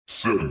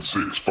Seven,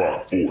 six,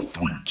 five, four,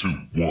 three, two,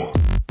 one.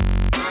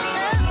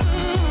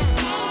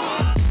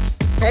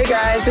 Hey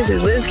guys, this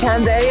is Liz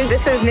Cambage.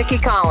 This is Nikki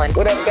Collins.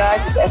 What up,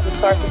 guys? It's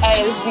Esther Carson.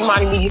 Hey, this is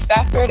Imani Media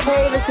Stafford.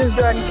 Hey, this is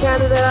Jordan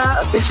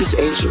Canada. This is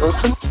Asia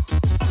Wilson.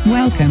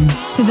 Welcome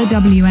to the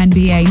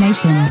WNBA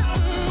Nation.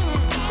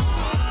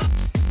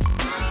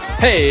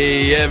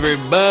 Hey,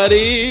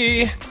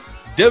 everybody.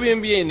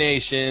 WNBA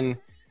Nation.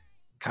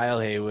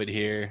 Kyle Haywood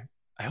here.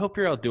 I hope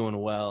you're all doing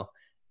well.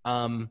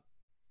 I'm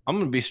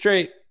going to be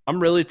straight. I'm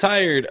really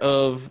tired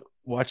of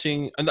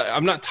watching.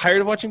 I'm not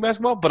tired of watching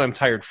basketball, but I'm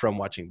tired from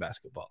watching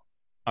basketball.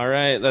 All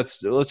right, let's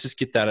just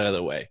get that out of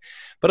the way.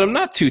 But I'm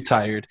not too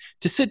tired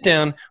to sit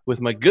down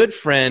with my good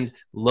friend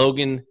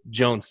Logan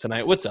Jones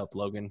tonight. What's up,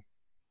 Logan?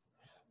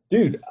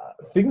 Dude,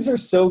 things are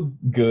so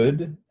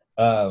good.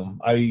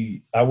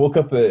 I woke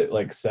up at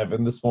like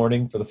 7 this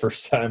morning for the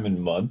first time in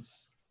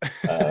months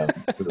to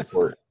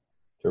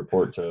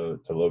report to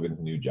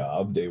Logan's new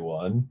job, day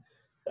one.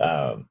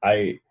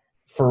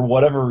 For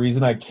whatever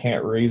reason, I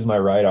can't raise my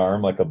right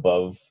arm like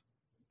above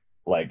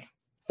like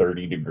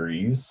 30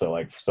 degrees. So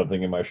like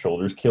something in my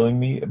shoulder's killing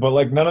me, but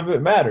like none of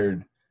it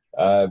mattered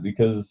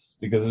because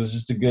it was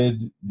just a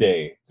good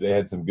day. Today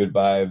had some good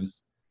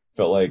vibes.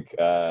 Felt like,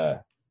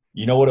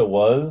 you know what it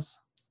was?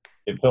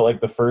 It felt like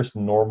the first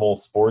normal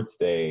sports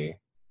day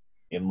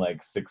in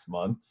like 6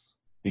 months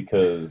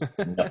because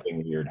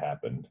nothing weird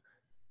happened.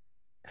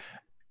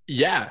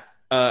 Yeah.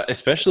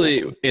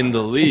 Especially in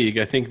the league,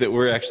 I think that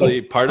we're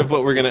actually part of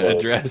what we're going to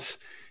address.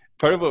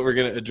 Part of what we're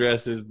going to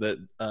address is that,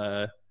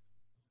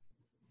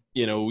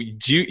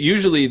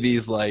 usually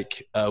these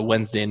like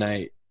Wednesday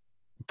night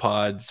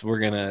pods, we're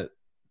going to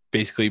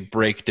basically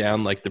break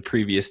down like the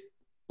previous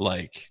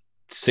like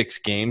 6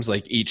 games,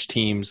 like each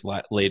team's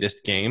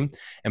latest game,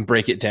 and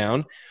break it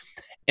down.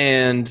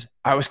 And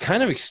I was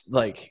kind of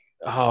like,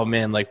 oh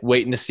man, like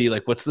waiting to see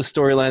like what's the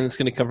storyline that's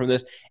going to come from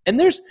this. And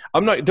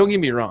don't get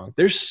me wrong,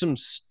 there's some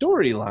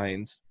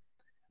storylines,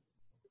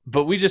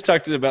 but we just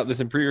talked about this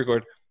in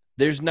pre-record.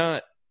 There's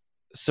not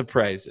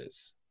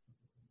surprises.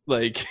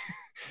 Like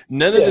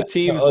none of the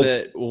teams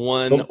that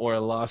won or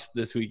lost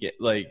this weekend,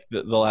 like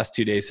the last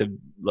 2 days, have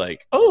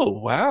like, oh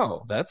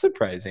wow, that's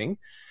surprising.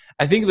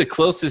 I think the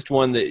closest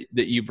one that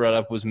you brought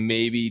up was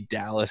maybe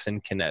Dallas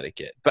and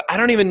Connecticut, but I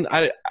don't even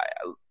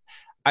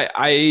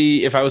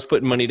if I was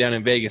putting money down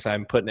in Vegas,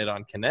 I'm putting it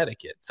on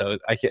Connecticut. So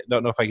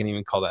don't know if I can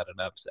even call that an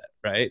upset,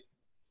 right?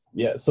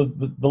 Yeah. So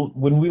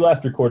when we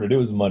last recorded, it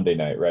was Monday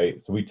night, right?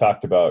 So we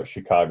talked about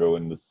Chicago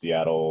and the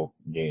Seattle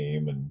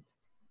game and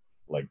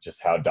like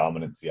just how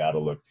dominant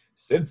Seattle looked.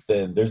 Since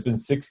then, there's been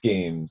 6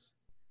 games,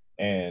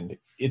 and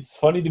it's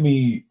funny to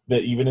me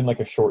that even in like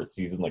a short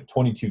season, like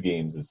 22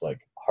 games is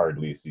like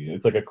hardly a season.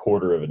 It's like a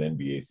quarter of an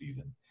NBA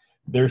season.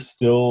 There's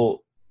still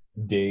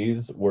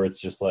days where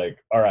it's just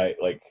like, all right,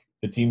 like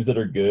the teams that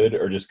are good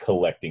are just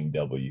collecting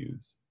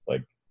W's.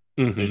 Like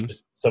there's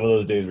just some of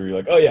those days where you're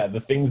like, oh yeah,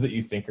 the things that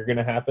you think are going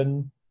to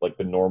happen, like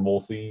the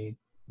normalcy,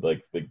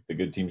 like the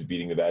good teams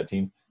beating the bad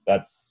team,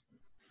 that's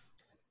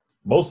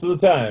most of the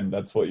time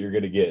that's what you're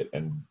going to get.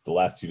 And the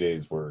last 2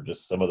 days were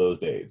just some of those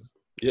days.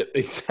 Yeah,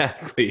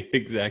 exactly.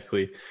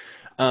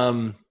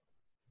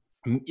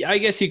 I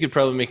guess you could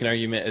probably make an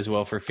argument as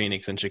well for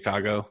Phoenix and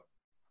Chicago,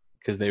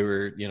 because they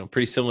were,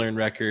 pretty similar in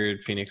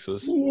record. Phoenix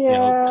was,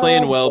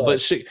 playing well,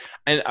 but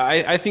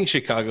I think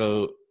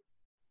Chicago,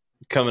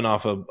 coming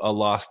off a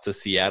loss to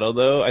Seattle,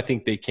 though, I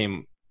think they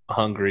came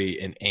hungry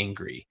and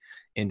angry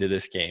into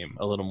this game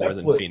a little more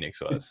than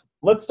Phoenix was.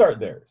 Let's start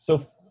there.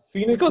 So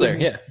Phoenix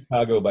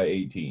Chicago by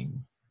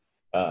 18,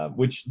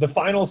 which the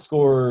final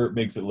score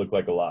makes it look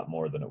like a lot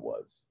more than it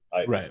was.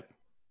 Right.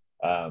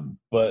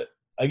 But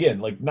again,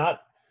 like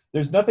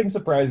there's nothing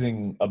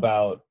surprising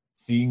about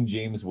seeing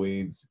James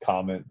Wade's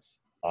comments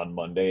on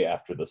Monday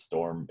after the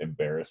Storm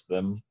embarrassed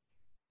them,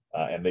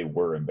 and they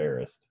were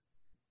embarrassed.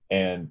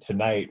 And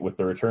tonight, with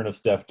the return of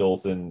Steph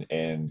Dolson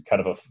and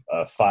kind of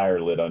a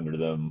fire lit under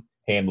them,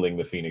 handling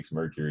the Phoenix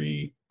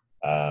Mercury,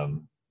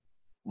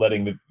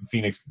 letting the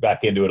Phoenix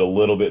back into it a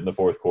little bit in the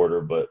fourth quarter,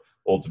 but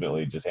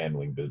ultimately just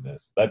handling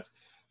business. That's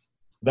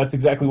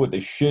exactly what they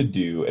should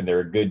do, and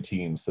they're a good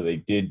team, so they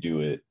did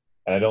do it.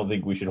 And I don't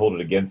think we should hold it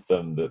against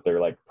them that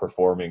they're like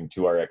performing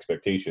to our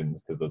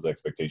expectations, because those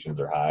expectations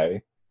are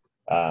high.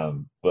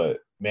 But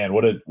man,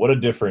 what a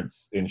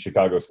difference in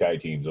Chicago Sky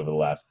teams over the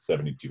last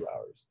 72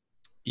 hours.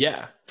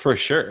 Yeah, for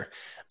sure.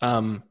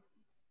 And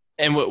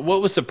what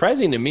was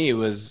surprising to me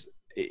was,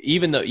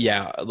 even though,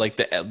 like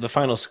the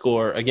final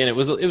score, again, it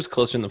was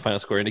closer than the final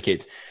score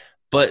indicates,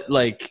 but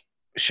like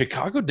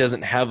Chicago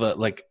doesn't have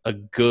a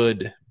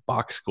good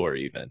box score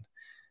even.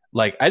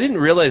 Like I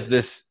didn't realize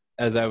this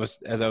as I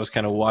was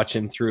kind of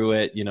watching through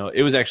it.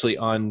 It was actually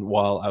on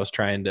while I was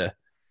trying to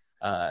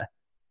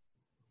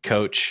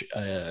coach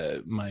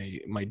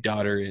my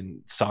daughter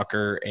in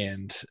soccer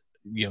and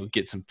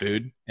get some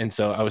food, and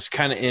so I was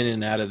kind of in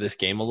and out of this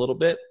game a little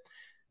bit.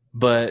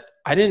 But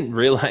I didn't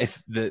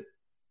realize that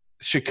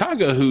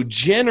Chicago, who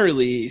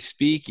generally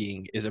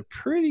speaking is a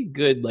pretty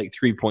good like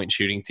 3-point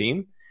shooting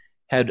team,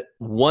 had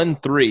 1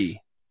 3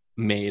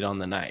 made on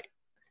the night.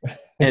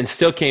 and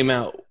still came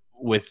out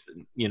with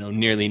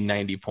nearly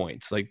 90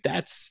 points. Like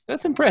that's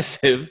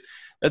impressive.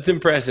 That's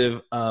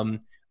impressive.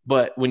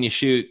 But when you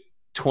shoot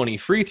 20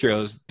 free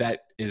throws,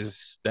 that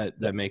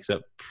makes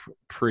up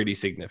pretty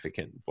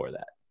significant for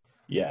that.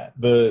 Yeah,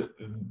 the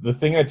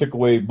thing I took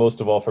away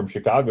most of all from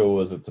Chicago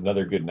was it's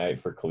another good night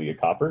for Kahleah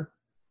Copper,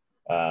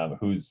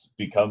 who's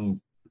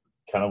become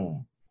kind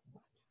of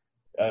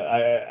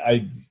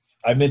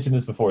I mentioned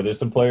this before. There's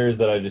some players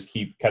that I just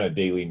keep kind of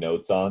daily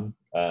notes on.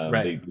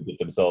 Right. They get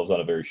themselves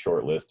on a very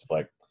short list of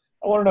like,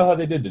 I want to know how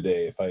they did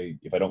today. If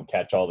I don't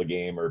catch all the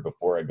game or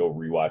before I go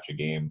rewatch a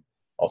game,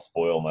 I'll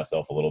spoil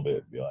myself a little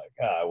bit and be like,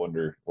 I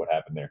wonder what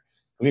happened there.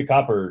 Kahleah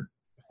Copper,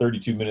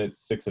 32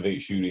 minutes, 6 of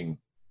 8 shooting.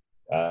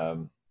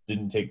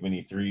 Didn't take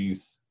many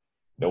threes.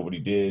 Nobody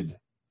did.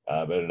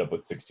 But ended up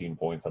with 16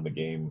 points on the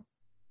game.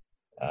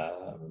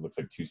 It looks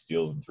like 2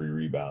 steals and 3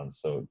 rebounds.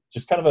 So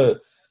just kind of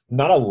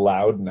not a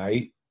loud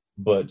night,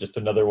 but just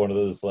another one of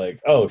those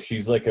like, oh,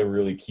 she's like a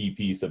really key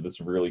piece of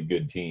this really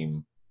good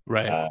team.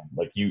 Right.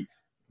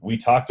 We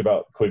talked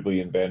about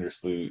Quigley and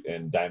Vandersloot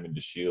and Diamond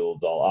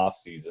DeShields all off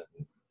season.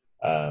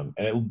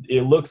 And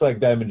it looks like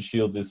Diamond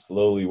DeShields is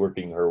slowly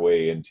working her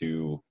way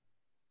into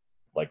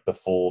like the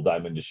full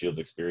Diamond DeShields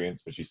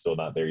experience, but she's still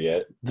not there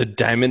yet. The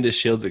Diamond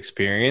DeShields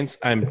experience,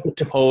 I'm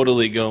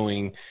totally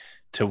going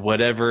to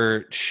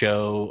whatever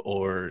show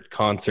or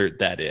concert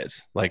that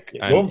is. Like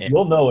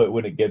you'll know it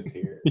when it gets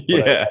here.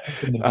 Yeah,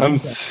 I'm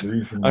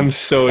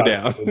so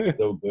down.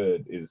 So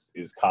good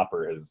is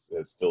Copper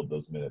has filled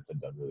those minutes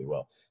and done really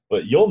well.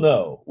 But you'll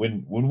know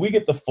when we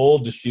get the full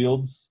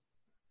DeShields,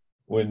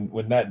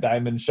 when that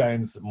diamond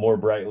shines more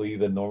brightly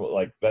than normal.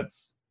 Like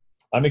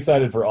I'm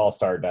excited for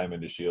All-Star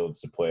Diamond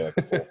DeShields to play like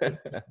a full.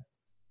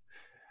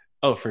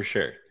 Oh, for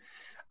sure.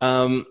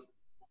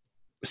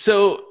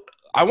 So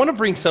I want to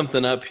bring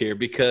something up here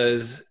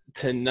because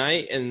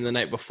tonight and the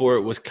night before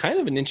it was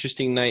kind of an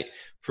interesting night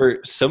for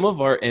some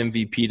of our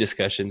MVP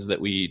discussions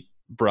that we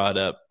brought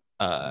up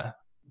on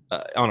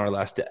our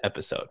last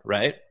episode,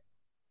 right?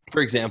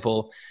 For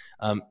example,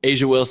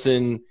 A'ja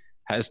Wilson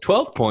has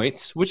 12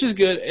 points, which is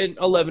good, and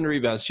 11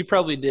 rebounds. She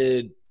probably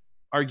did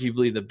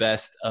arguably the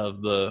best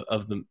of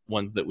the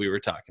ones that we were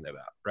talking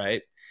about,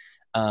 right?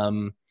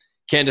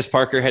 Candace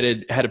Parker had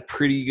a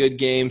pretty good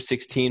game,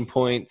 16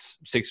 points,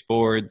 6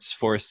 boards,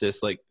 4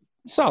 assists, like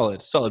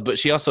solid. But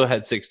she also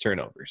had 6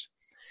 turnovers.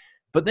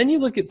 But then you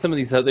look at some of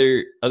these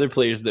other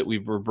players that we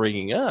were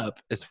bringing up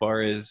as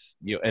far as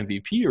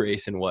MVP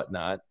race and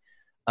whatnot,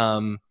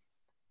 and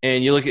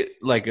you look at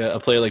like a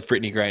player like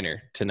Brittany Griner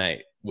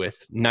tonight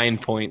with 9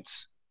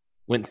 points,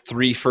 went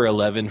 3 for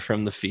 11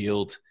 from the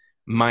field,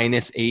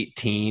 minus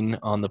 18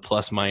 on the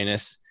plus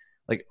minus,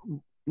 like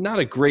not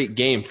a great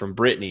game from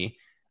Brittany.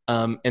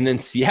 And then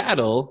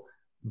Seattle,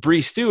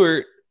 Bree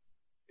Stewart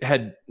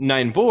had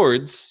 9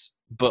 boards,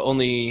 but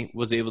only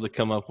was able to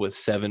come up with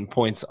 7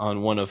 points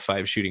on 1 of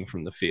 5 shooting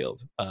from the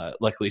field.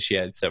 Luckily, she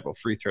had several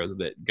free throws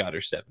that got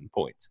her 7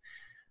 points.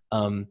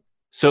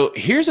 So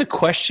here's a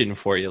question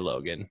for you,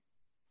 Logan.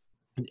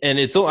 And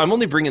I'm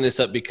only bringing this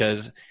up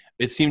because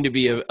it seemed to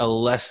be a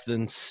less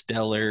than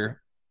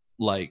stellar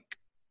like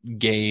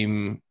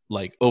game,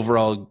 like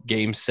overall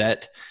game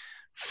set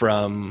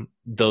from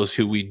those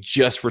who we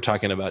just were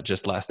talking about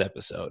just last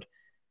episode.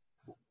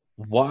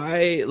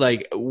 Why,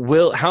 like,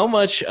 how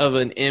much of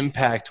an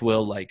impact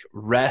will like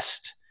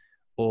rest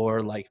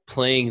or like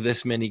playing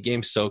this many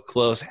games so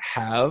close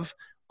have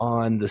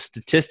on the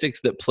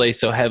statistics that play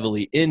so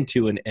heavily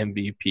into an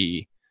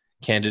MVP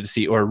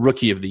candidacy or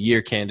Rookie of the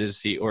Year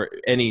candidacy or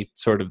any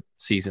sort of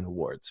season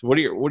awards? What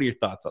are your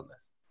thoughts on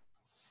this?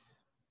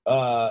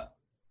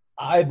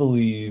 I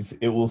believe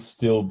it will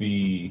still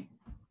be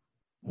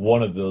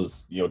one of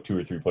those 2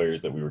 or 3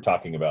 players that we were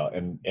talking about.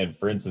 And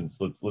for instance,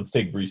 let's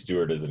take Bree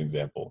Stewart as an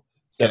example.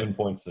 7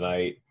 points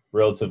tonight,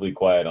 relatively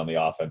quiet on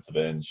the offensive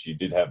end. She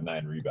did have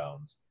 9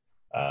 rebounds,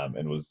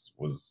 and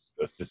was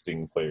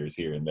assisting players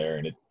here and there.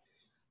 And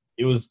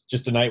it was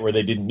just a night where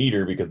they didn't need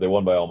her because they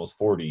won by almost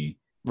 40.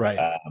 Right.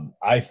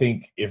 I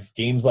think if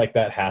games like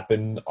that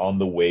happen on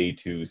the way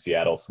to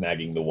Seattle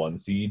snagging the 1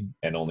 seed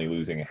and only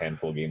losing a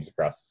handful of games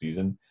across the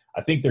season,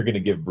 I think they're going to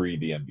give Bree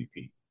the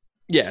MVP.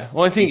 Yeah.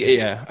 Well, I think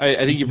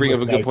you bring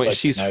up a good point. Like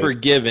she's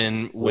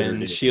forgiven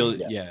when she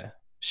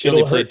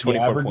only played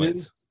 24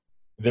 points.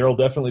 There will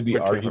definitely be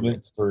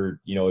arguments for,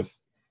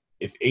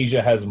 if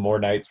A'ja has more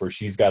nights where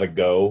she's got to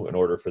go in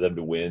order for them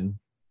to win,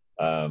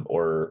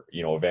 or,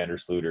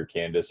 Vandersloot or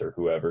Candace or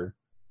whoever.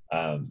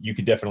 You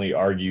could definitely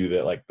argue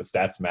that like the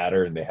stats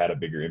matter and they had a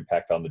bigger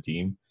impact on the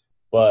team.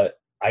 But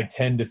I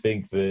tend to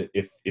think that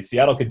if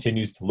Seattle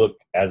continues to look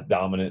as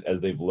dominant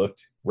as they've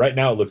looked right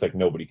now, it looks like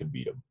nobody can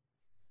beat them.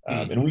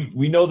 And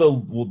we know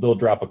they'll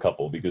drop a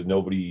couple because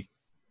nobody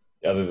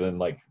other than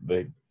like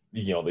the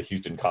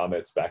Houston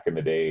Comets back in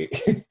the day,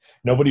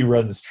 nobody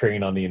runs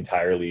train on the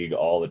entire league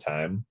all the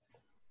time.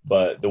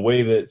 But the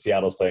way that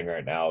Seattle's playing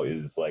right now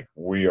is like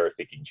we are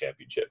thinking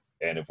championship.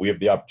 And if we have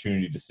the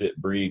opportunity to sit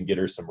Bree and get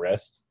her some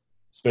rest,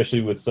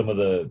 especially with some of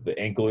the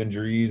ankle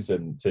injuries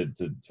and to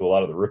a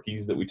lot of the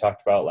rookies that we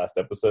talked about last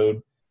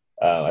episode,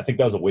 I think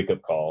that was a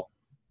wake-up call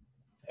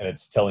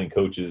it's telling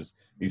coaches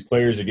these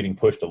players are getting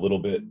pushed a little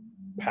bit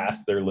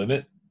past their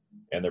limit,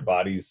 and their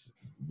bodies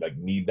like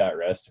need that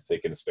rest if they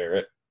can spare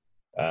it.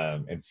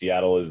 And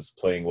Seattle is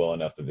playing well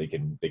enough that they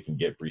can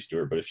get Bree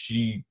Stewart. But if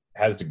she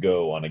has to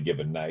go on a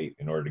given night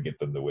in order to get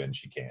them the win,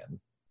 she can.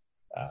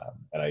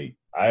 And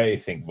I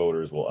think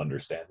voters will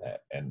understand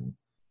that and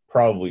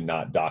probably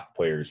not dock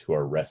players who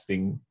are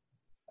resting,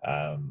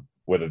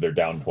 whether they're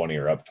down 20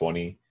 or up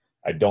 20.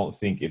 I don't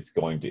think it's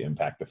going to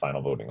impact the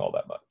final voting all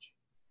that much.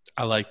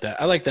 I like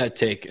that. I like that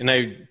take. And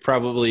I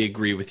probably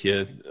agree with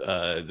you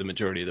the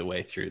majority of the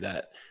way through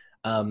that.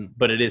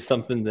 But it is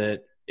something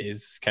that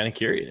is kind of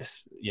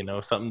curious,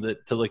 something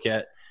that to look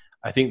at.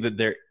 I think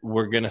that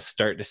we're going to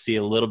start to see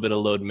a little bit of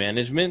load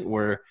management.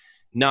 We're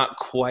not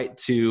quite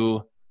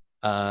to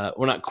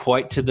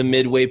the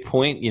midway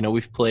point.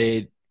 We've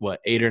played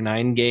 8 or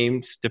 9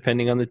 games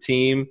depending on the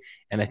team,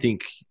 and I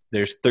think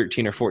there's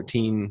 13 or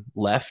 14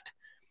 left.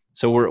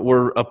 So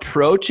we're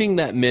approaching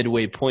that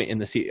midway point in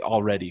the season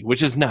already,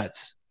 which is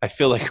nuts. I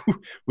feel like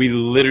we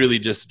literally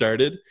just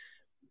started.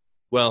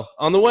 Well,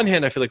 on the one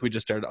hand, I feel like we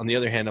just started. On the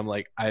other hand, I'm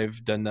like,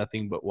 I've done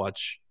nothing but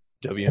watch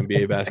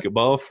WNBA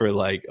basketball for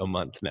like a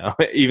month now,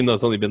 even though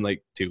it's only been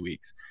like 2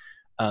 weeks.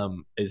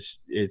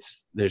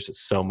 There's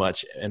so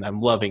much, and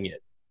I'm loving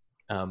it.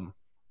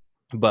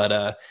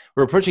 But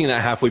we're approaching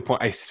that halfway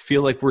point. I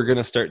feel like we're going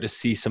to start to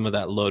see some of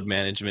that load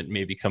management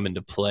maybe come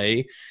into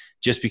play,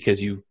 just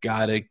because you've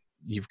got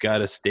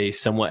to stay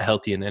somewhat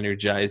healthy and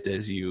energized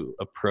as you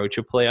approach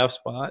a playoff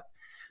spot.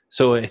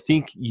 So I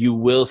think you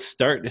will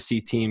start to see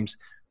teams,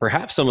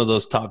 perhaps some of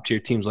those top tier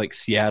teams like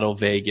Seattle,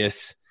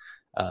 Vegas,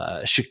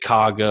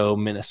 Chicago,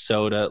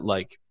 Minnesota,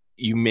 like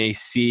you may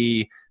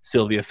see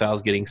Sylvia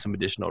Fowles getting some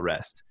additional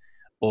rest,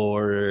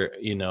 or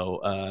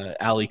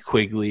Allie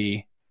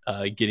Quigley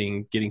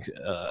getting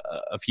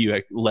a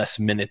few less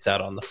minutes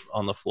out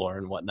on the floor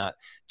and whatnot,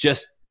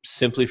 just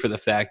simply for the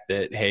fact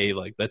that, hey,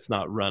 like, let's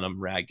not run them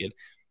ragged,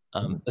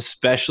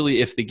 especially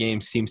if the game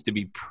seems to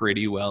be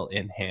pretty well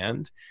in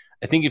hand.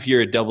 I think if you're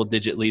a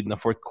double-digit lead in the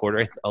fourth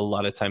quarter, a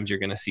lot of times you're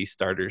going to see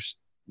starters,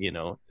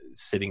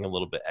 sitting a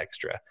little bit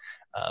extra,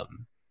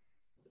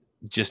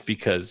 just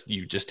because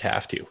you just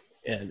have to,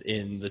 and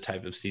in the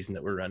type of season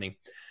that we're running.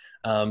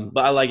 But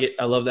I like it.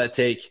 I love that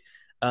take.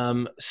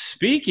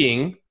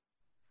 Speaking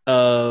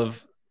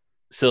of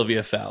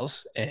Sylvia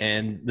Fowles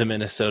and the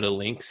Minnesota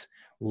Lynx,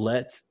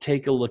 let's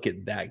take a look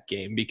at that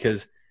game,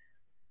 because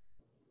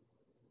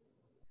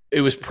it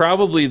was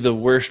probably the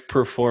worst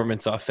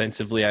performance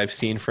offensively I've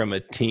seen from a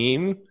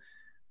team.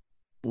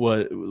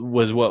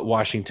 Was what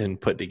Washington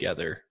put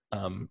together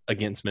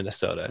against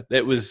Minnesota.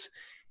 That was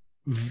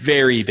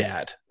very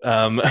bad.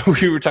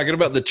 We were talking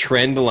about the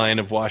trend line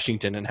of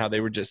Washington and how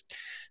they were just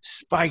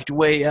spiked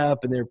way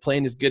up and they're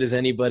playing as good as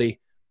anybody.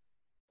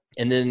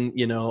 And then,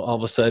 all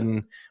of a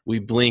sudden we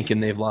blink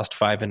and they've lost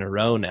 5 in a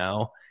row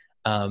now.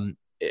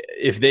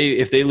 If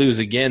they lose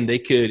again, they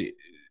could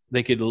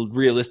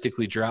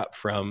realistically drop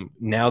from,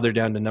 now they're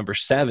down to number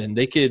 7.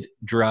 They could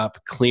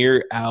drop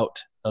clear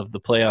out of the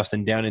playoffs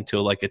and down into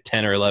like a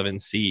 10 or 11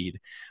 seed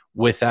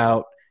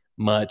without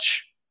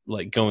much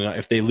like going on.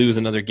 If they lose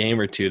another game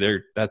or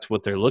two, that's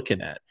what they're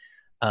looking at,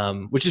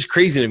 which is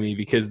crazy to me,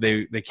 because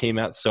they came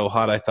out so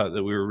hot. I thought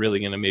that we were really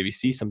going to maybe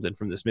see something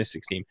from this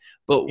Mystics team.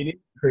 But it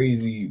is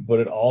crazy, but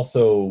it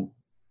also,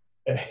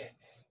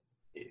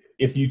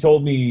 if you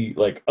told me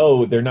like,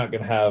 oh, they're not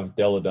going to have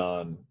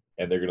Deladon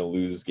and they're going to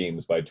lose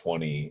games by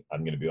 20, I'm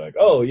going to be like,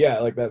 oh, yeah,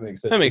 like that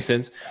makes sense. That makes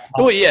sense.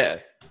 Well, yeah.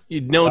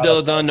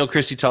 Deladon, no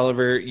Christy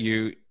Tolliver.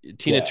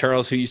 Tina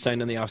Charles, who you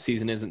signed in the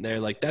offseason, isn't there.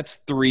 Like, that's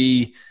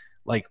 3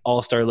 like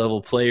all-star level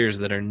players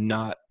that are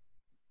not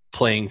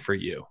playing for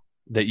you,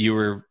 that you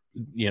were,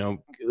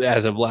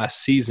 as of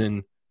last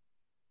season,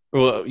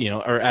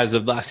 or as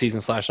of last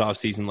season / off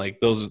season, like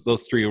those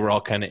 3 were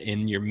all kind of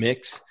in your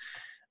mix.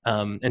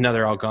 And now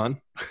they're all gone.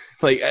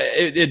 Like,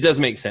 it does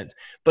make sense.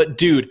 But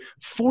dude,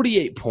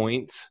 48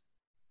 points.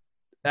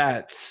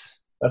 That's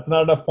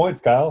not enough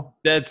points, Kyle.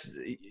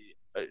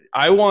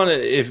 I want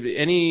to, if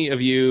any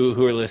of you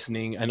who are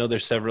listening, I know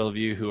there's several of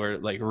you who are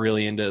like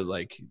really into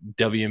like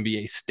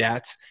WNBA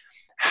stats.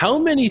 How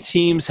many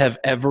teams have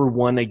ever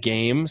won a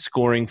game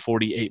scoring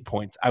 48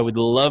 points? I would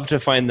love to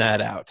find that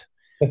out.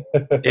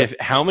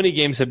 How many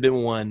games have been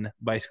won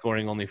by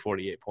scoring only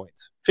 48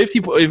 points?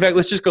 50. In fact,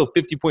 let's just go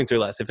 50 points or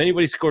less. If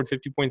anybody scored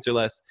 50 points or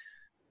less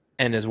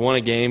and has won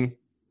a game,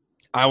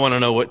 I want to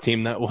know what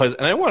team that was,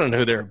 and I want to know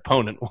who their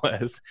opponent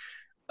was.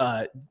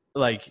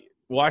 Like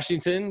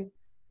Washington,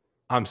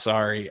 I'm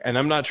sorry, and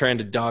I'm not trying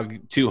to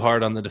dog too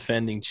hard on the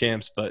defending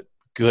champs, but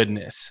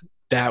goodness,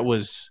 that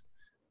was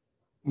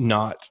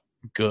not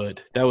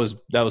good. That was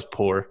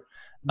poor.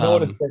 You know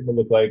what it's starting to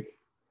look like?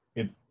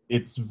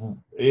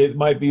 It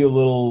might be a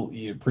little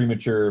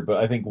premature, but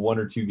I think 1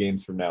 or 2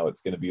 games from now,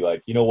 it's going to be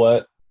like, you know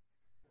what?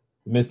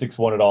 The Mystics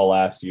won it all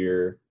last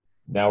year.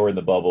 Now we're in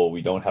the bubble.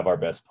 We don't have our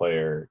best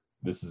player.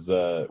 This is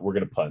we're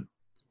going to punt.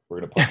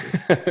 We're going to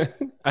punt this.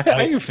 I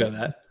can feel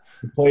that.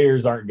 The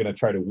players aren't going to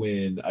try to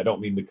win. I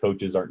don't mean the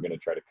coaches aren't going to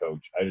try to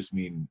coach. I just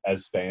mean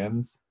as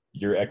fans,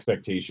 your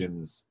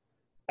expectations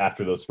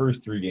after those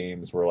first 3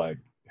 games were like,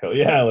 hell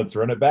yeah, let's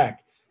run it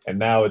back. And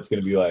now it's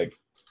going to be like,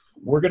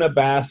 we're going to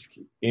bask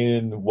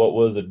in what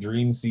was a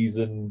dream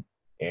season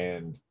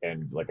and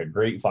like a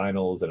great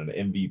finals and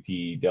an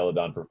MVP Delle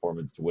Donne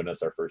performance to win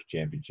us our first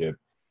championship.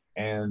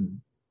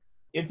 And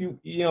if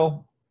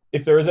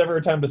if there was ever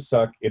a time to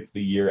suck, it's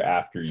the year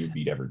after you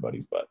beat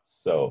everybody's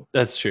butts. So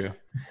that's true.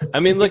 I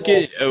mean, look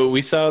at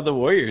we saw the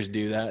Warriors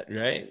do that,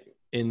 right?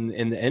 In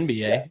the NBA,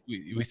 yeah.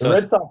 we saw the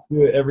Red Sox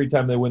do it every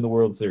time they win the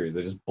World Series.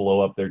 They just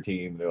blow up their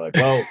team. They're like,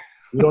 well,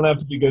 we don't have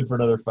to be good for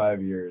another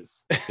 5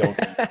 years. Don't.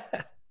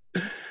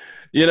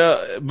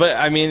 But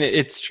I mean,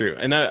 it's true.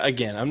 And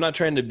again, I'm not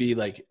trying to be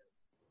like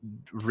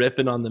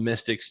ripping on the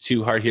Mystics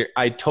too hard here.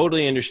 I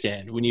totally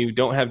understand when you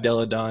don't have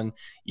Delle Donne,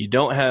 you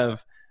don't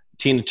have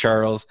Tina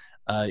Charles,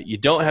 you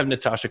don't have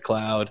Natasha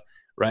Cloud,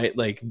 right?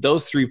 Like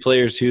those 3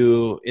 players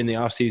who in the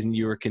offseason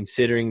you were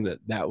considering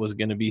that was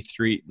going to be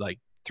 3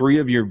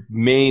 of your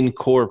main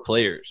core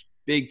players,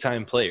 big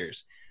time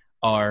players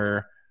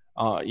are,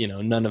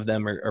 none of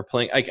them are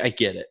playing. I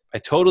get it. I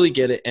totally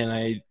get it.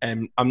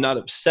 And I'm not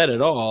upset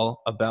at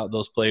all about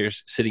those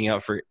players sitting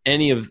out for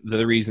any of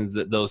the reasons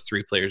that those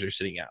 3 players are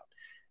sitting out.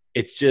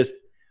 It's just,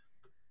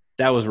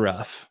 that was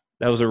rough.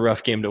 That was a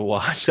rough game to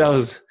watch.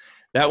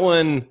 That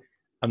one,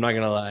 I'm not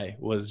going to lie,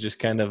 was just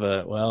kind of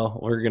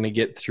we're going to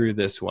get through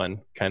this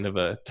one kind of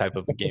a type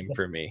of a game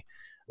for me.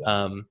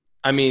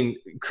 I mean,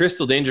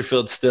 Crystal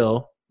Dangerfield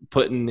still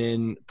putting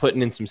in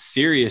some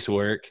serious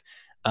work,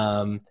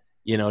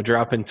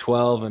 dropping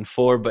 12 and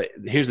 4. But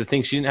here's the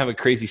thing. She didn't have a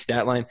crazy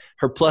stat line.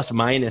 Her plus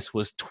minus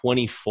was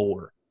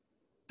 24.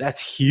 That's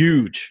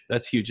huge.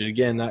 That's huge. And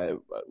again,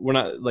 we're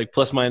not like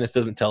plus minus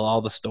doesn't tell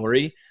all the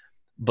story,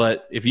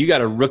 but if you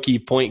got a rookie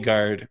point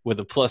guard with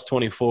a plus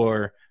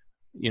 24,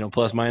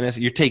 plus minus,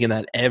 you're taking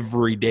that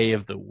every day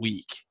of the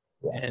week.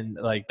 Yeah. And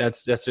like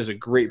that's just a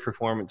great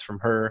performance from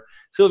her.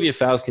 Sylvia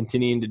Fowles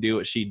continuing to do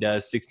what she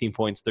does, 16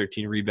 points,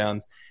 13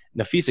 rebounds.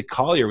 Nafisa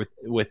Collier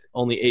with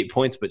only 8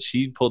 points, but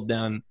she pulled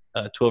down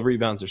 12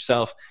 rebounds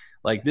herself.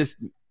 Like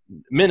this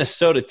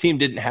Minnesota team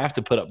didn't have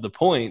to put up the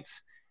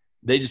points.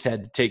 They just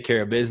had to take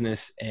care of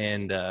business,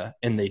 and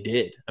they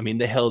did. I mean,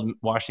 they held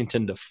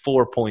Washington to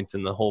 4 points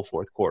in the whole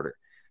fourth quarter.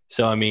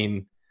 So, I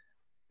mean,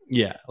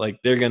 yeah, like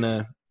they're going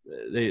to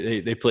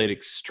they played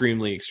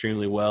extremely,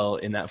 extremely well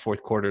in that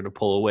fourth quarter to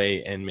pull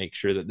away and make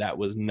sure that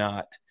was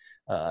not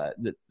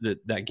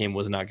that game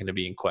was not going to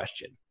be in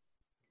question.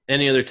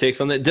 Any other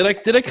takes on that?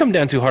 Did I come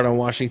down too hard on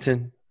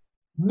Washington?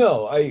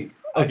 No,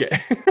 okay.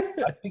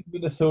 I think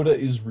Minnesota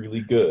is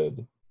really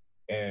good.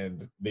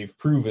 And they've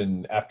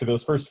proven after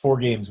those first 4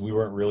 games, we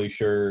weren't really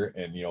sure.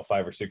 And,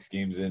 5 or 6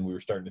 games in, we were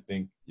starting to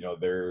think,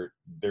 they're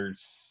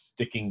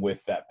sticking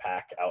with that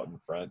pack out in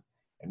front.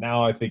 And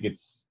now I think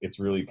it's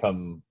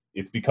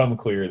become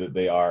clear that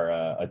they are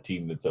a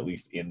team that's at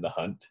least in the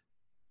hunt.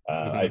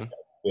 They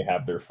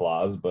have their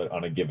flaws, but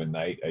on a given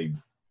night,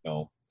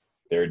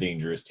 they're a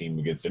dangerous team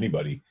against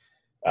anybody.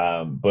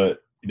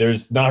 But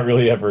there's not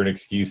really ever an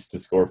excuse to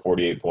score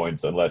 48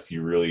 points unless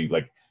you really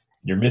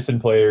you're missing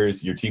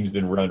players. Your team's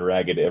been run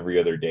ragged every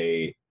other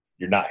day.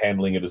 You're not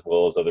handling it as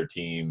well as other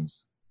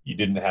teams. You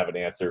didn't have an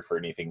answer for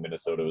anything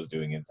Minnesota was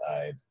doing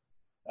inside.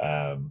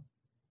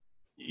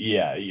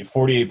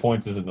 48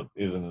 points isn't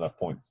enough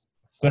points.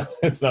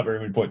 It's not very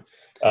many points.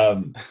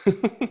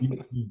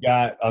 You've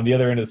got on the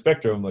other end of the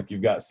spectrum,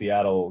 you've got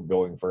Seattle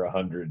going for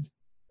 100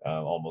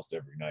 almost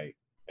every night,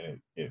 and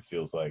it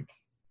feels like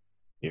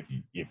if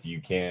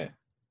you can't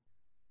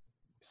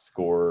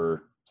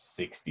score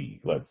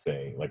 60, let's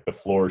say, the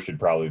floor should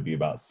probably be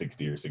about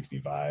 60 or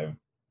 65,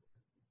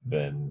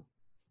 then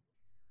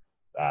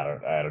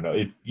I don't know.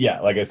 It's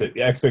like I said,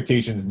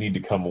 expectations need to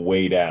come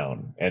way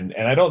down, and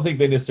I don't think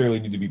they necessarily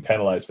need to be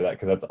penalized for that,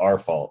 because that's our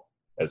fault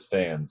as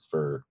fans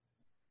for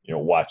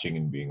watching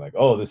and being like,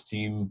 oh, this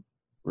team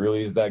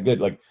really is that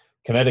good. Like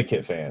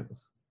Connecticut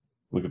fans,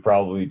 we could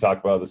probably talk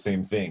about the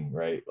same thing,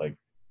 right?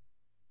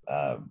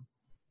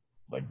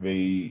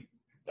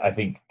 I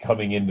think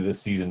coming into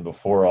this season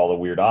before all the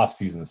weird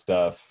off-season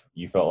stuff,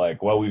 you felt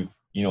like, well,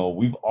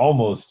 we've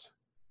almost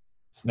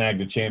snagged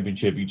a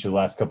championship each of the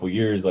last couple of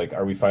years. Like,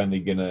 are we finally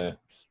gonna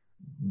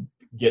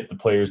get the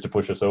players to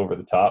push us over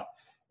the top?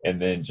 And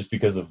then just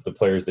because of the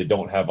players they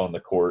don't have on the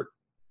court,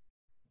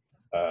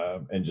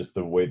 and just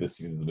the way the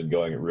season's been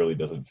going, it really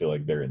doesn't feel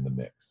like they're in the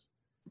mix.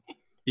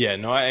 Yeah,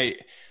 no, I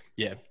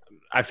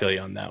feel you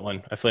on that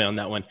one.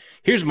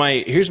 Here's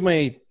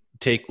my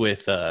take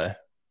with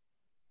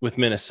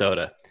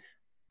Minnesota.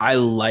 I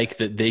like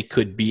that they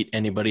could beat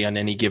anybody on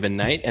any given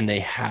night, and they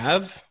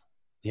have,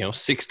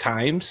 6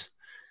 times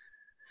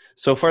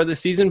so far this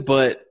season,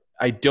 but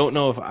I don't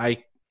know if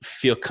I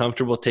feel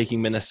comfortable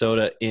taking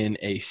Minnesota in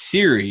a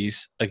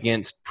series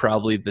against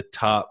probably the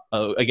top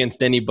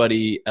against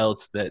anybody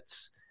else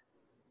that's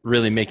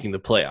really making the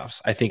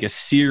playoffs. I think a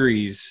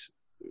series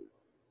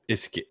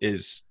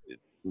is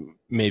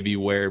maybe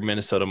where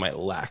Minnesota might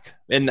lack,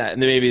 and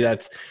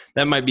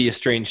that might be a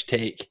strange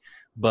take,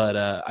 but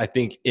I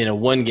think in a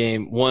one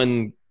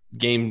game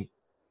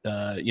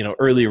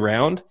early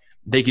round,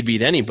 they could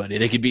beat anybody.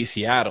 They could beat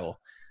Seattle,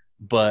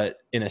 but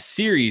in a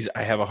series,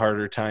 I have a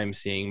harder time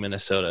seeing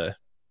Minnesota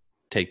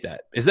take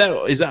that. Is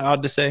that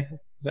odd to say?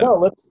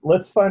 No,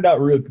 let's find out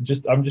real.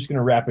 I'm just going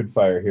to rapid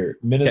fire here.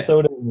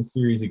 Minnesota in the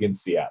series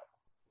against Seattle.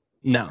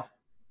 No.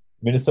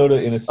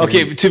 Minnesota in a series.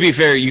 Okay, to be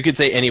fair, you could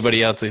say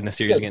anybody else in the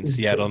series against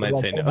Seattle, and I'd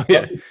say no.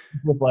 Yeah,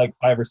 with like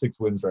 5 or 6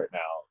 wins right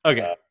now.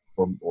 Okay,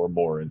 or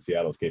more in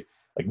Seattle's case.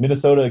 Like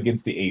Minnesota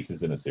against the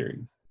Aces in a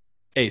series.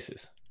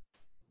 Aces.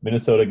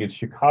 Minnesota against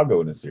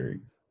Chicago in a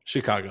series.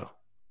 Chicago.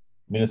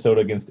 Minnesota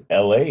against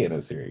LA in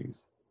a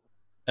series.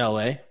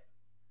 LA.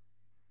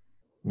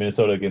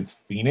 Minnesota against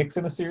Phoenix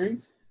in a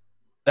series.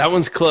 That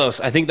one's close.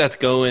 I think that's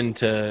going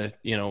to,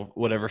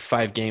 whatever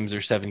 5 games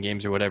or 7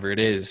 games or whatever it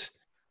is.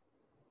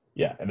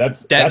 Yeah, and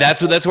that's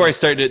where I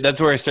started. That's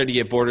where I started to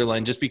get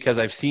borderline, just because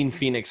I've seen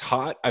Phoenix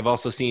hot. I've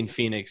also seen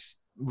Phoenix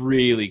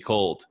really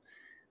cold.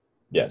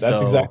 Yeah,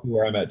 that's exactly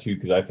where I'm at too,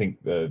 because I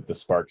think the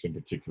Sparks in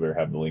particular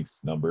have the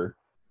Lynx number,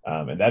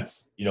 and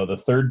that's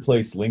the third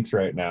place Lynx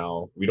right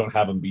now. We don't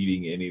have them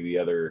beating any of the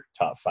other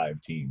top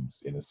 5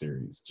 teams in a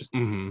series. Just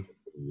I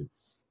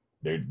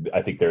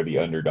think they're the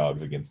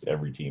underdogs against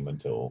every team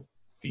until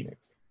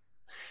Phoenix.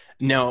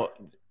 Now,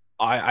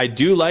 I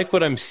do like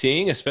what I'm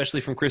seeing,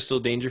 especially from Crystal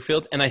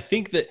Dangerfield. And I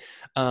think that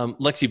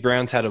Lexi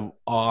Brown's had an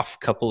off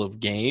couple of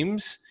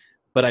games,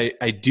 but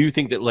I do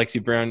think that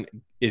Lexi Brown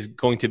is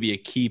going to be a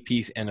key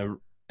piece and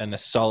a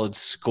solid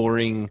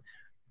scoring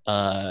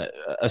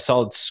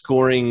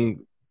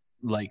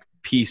like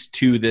piece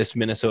to this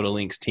Minnesota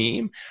Lynx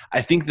team.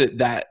 I think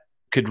that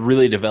could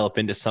really develop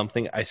into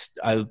something. I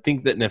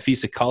think that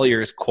Nafisa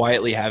Collier is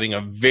quietly having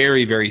a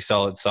very, very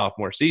solid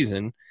sophomore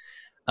season,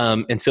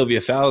 and Sylvia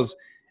Fowles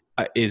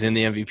is in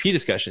the MVP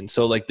discussion.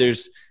 So like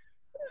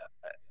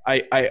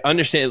I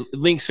understand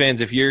Lynx fans,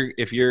 if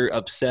you're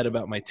upset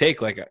about my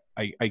take, like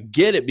I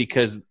get it,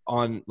 because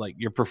on like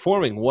you're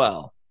performing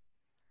well.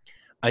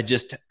 I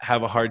just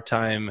have a hard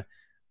time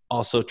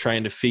also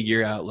trying to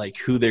figure out like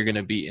who they're going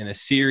to be in a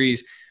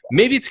series.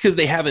 Maybe it's because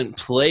they haven't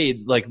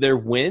played, like their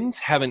wins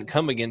haven't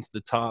come against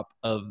the top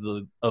of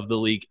the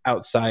league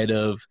outside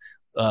of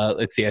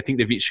let's see, I think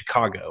they beat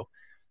Chicago.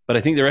 But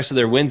I think the rest of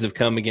their wins have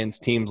come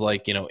against teams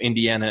like,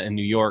 Indiana and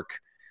New York,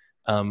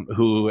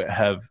 who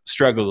have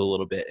struggled a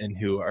little bit and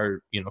who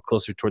are,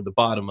 closer toward the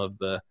bottom of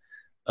the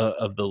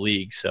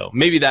league. So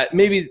maybe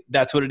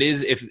that's what it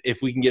is.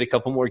 If we can get a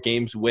couple more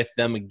games with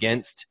them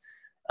against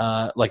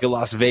like a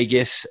Las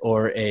Vegas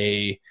or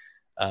an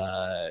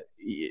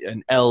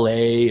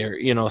LA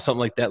or something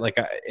like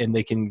that, and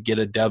they can get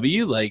a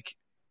W, like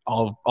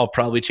I'll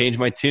probably change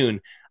my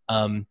tune.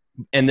 And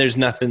there's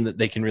nothing that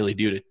they can really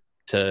do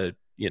to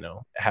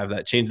have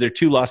that change. Their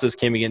 2 losses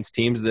came against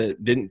teams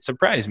that didn't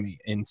surprise me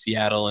in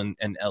Seattle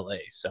and LA.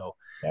 So,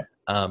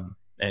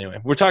 anyway,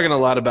 we're talking a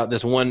lot about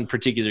this one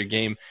particular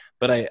game,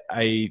 but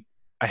I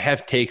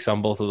have takes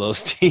on both of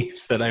those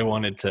teams that I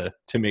wanted to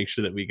make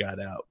sure that we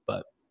got out.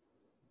 But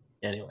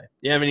anyway,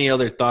 you have any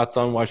other thoughts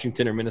on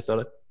Washington or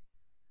Minnesota?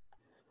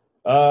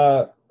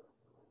 No,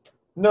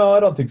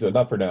 I don't think so.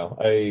 Not for now.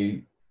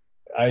 I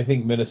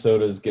think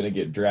Minnesota is going to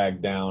get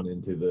dragged down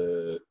into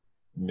the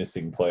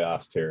missing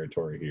playoffs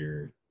territory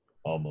here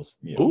almost.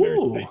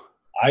 Very,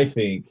 I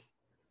think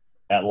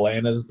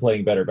Atlanta's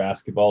playing better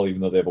basketball, even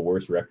though they have a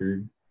worse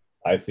record.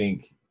 I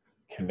think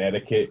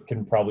Connecticut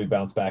can probably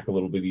bounce back a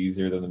little bit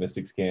easier than the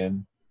Mystics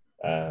can.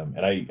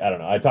 And I don't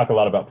know. I talk a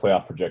lot about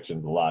playoff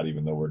projections a lot,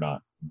 even though we're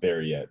not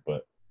there yet.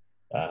 But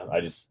I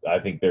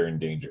think they're in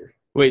danger.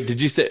 Wait, did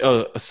you say?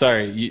 Oh,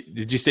 sorry.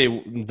 Did you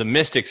say the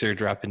Mystics are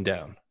dropping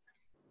down?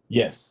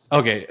 Yes.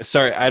 Okay.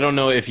 Sorry. I don't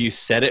know if you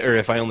said it or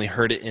if I only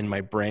heard it in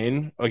my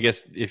brain. I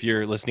guess if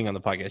you're listening on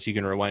the podcast, you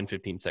can rewind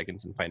 15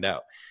 seconds and find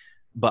out.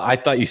 But I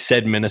thought you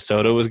said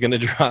Minnesota was going to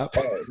drop.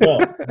 No.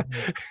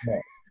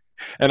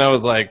 And I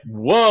was like,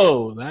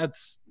 whoa,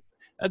 that's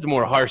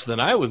more harsh than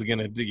I was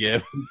going to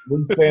give.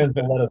 These fans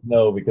will let us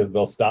know because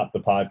they'll stop the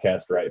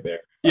podcast right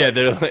there. Yeah,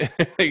 they're like,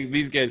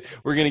 these guys,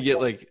 we're going to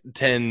get like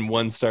 10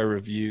 one-star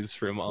reviews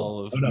from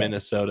all of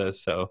Minnesota.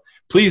 So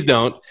please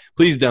don't.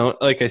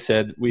 Like I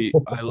said,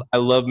 I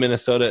love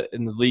Minnesota,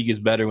 and the league is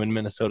better when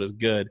Minnesota's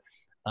good.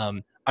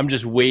 I'm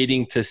just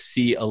waiting to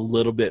see a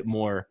little bit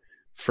more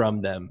from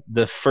them.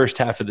 The first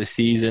half of the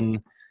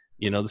season,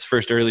 this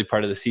first early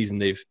part of the season,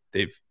 they've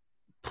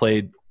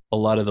played a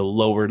lot of the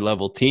lower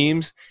level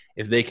teams.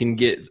 If they can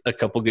get a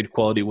couple good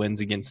quality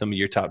wins against some of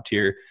your top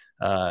tier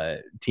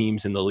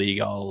teams in the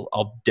league,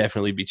 I'll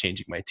definitely be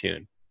changing my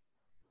tune.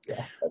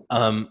 Yeah.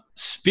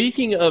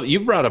 Speaking of, you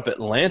brought up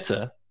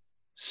Atlanta.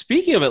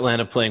 Speaking of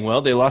Atlanta playing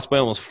well, they lost by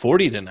almost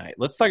 40 tonight.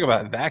 Let's talk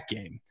about that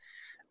game.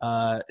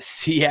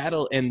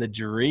 Seattle and the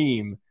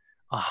Dream,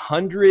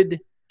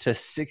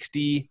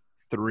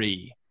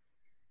 100-63,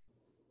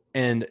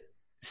 and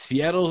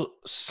Seattle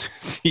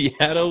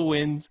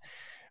wins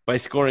by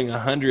scoring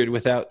 100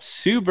 without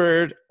Sue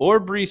Bird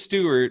or Bree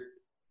Stewart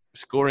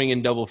scoring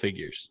in double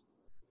figures.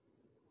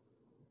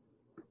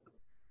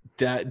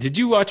 Did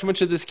you watch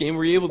much of this game?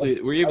 Were you able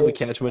to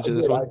catch much of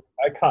this one?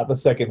 I caught the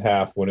second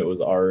half when it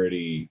was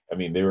already. I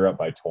mean, they were up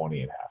by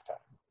 20 at halftime,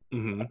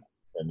 and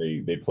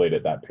they played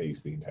at that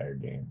pace the entire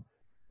game.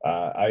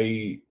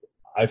 I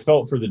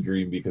felt for the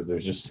Dream because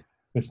there's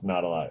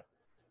not a lot.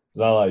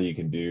 There's not a lot you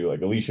can do.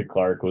 Like Alicia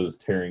Clark was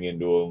tearing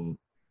into him.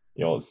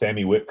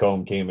 Sammy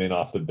Whitcomb came in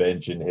off the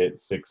bench and hit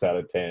 6 out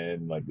of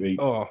 10. Like they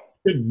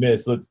couldn't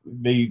miss.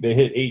 They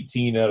hit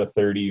 18 out of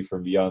 30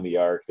 from beyond the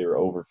arc. They were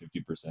over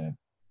 50%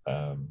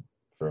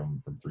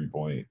 from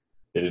 3-point.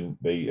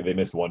 They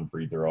missed one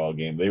free throw all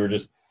game. They were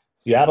just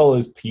Seattle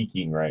is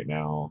peaking right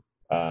now.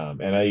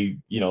 And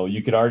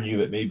you could argue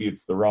that maybe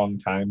it's the wrong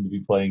time to be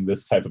playing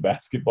this type of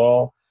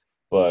basketball,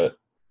 but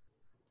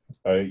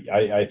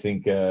I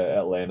think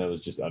Atlanta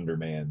was just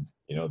undermanned.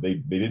 They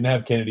didn't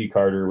have Kennedy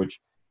Carter, which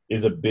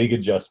is a big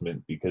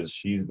adjustment because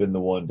she's been the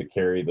one to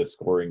carry the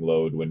scoring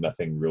load when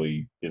nothing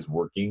really is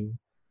working.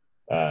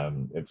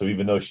 And so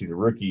even though she's a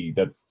rookie,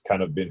 that's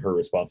kind of been her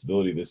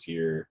responsibility this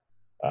year.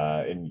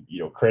 And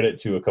credit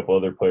to a couple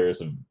other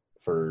players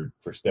for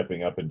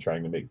stepping up and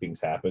trying to make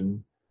things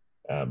happen.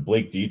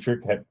 Blake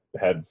Dietrich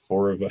had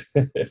 4 of 9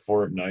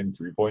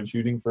 3-point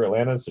shooting for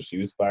Atlanta, so she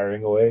was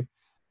firing away.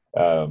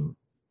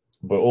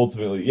 But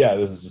ultimately,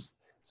 it's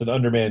an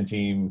undermanned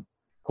team.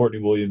 Courtney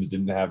Williams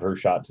didn't have her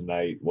shot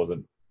tonight.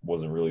 Wasn't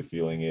really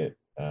feeling it.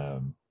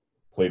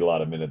 Played a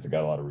lot of minutes and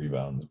got a lot of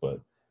rebounds, but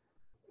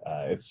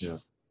it's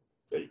just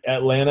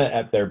Atlanta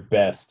at their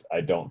best.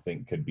 I don't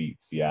think could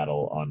beat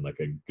Seattle on like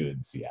a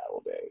good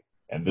Seattle day.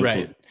 And this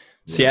was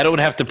Seattle would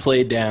have to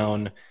play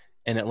down,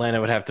 and Atlanta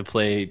would have to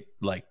play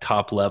like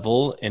top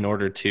level in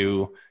order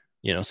to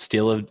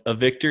steal a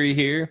victory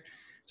here.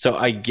 So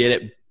I get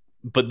it,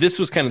 but this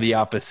was kind of the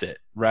opposite,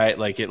 right?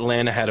 Like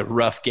Atlanta had a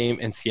rough game,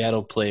 and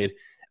Seattle played.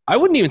 I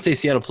wouldn't even say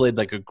Seattle played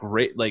like a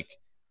great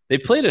they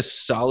played a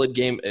solid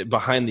game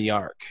behind the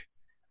arc,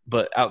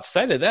 but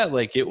outside of that,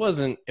 like it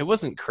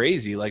wasn't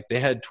crazy. Like they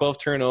had 12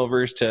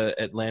 turnovers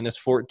to Atlanta's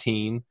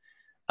 14.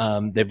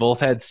 They both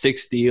had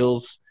 6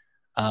 steals.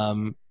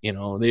 They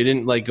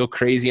didn't like go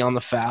crazy on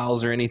the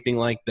fouls or anything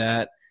like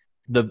that.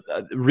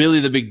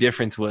 The big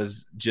difference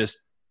was just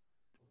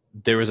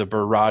there was a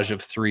barrage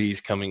of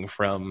threes coming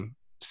from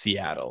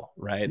Seattle,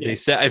 right? Yeah.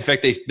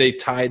 They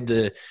tied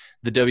the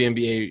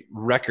WNBA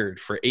record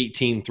for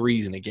 18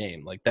 threes in a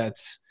game. Like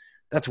that's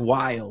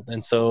wild.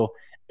 And so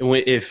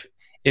if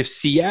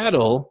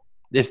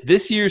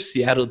this year's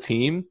Seattle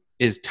team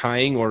is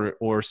tying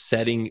or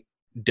setting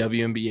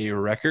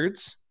WNBA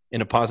records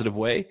in a positive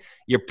way,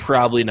 you're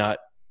probably not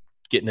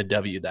getting a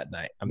W that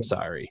night. I'm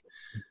sorry.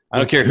 I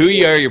don't care who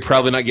you are, you're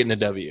probably not getting a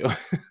W.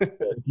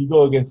 If you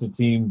go against a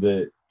team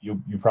that you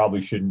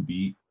probably shouldn't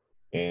beat,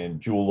 and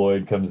Jewel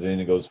Lloyd comes in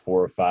and goes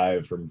 4 of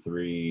 5 from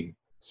 3,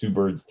 Sue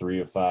Bird's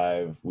 3 of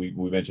 5. We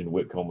mentioned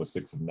Whitcomb was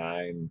 6 of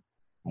 9.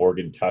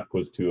 Morgan Tuck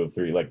was 2 of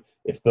 3. Like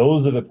if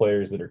those are the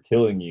players that are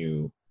killing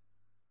you,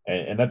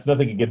 and that's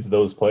nothing against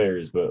those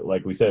players, but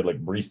like we said, like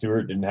Bree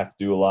Stewart didn't have to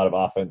do a lot of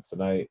offense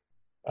tonight.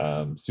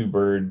 Sue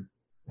Bird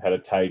had a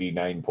tidy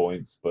 9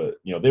 points, but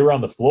they were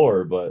on the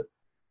floor, but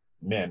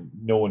man,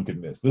 no one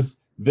could miss.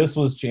 This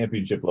was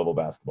championship level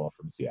basketball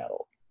from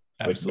Seattle.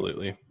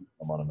 Absolutely.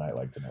 I'm on a night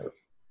like tonight.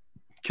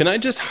 Can I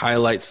just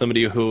highlight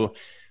somebody who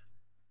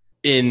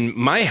in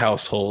my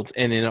household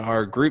and in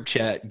our group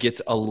chat gets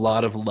a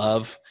lot of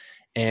love,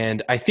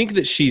 and I think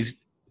that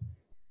she's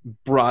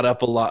brought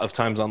up a lot of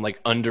times on like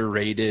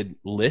underrated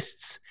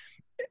lists,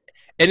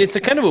 and it's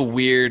a kind of a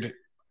weird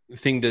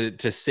thing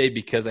to say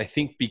because I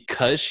think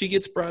because she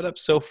gets brought up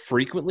so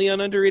frequently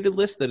on underrated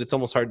lists that it's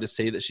almost hard to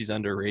say that she's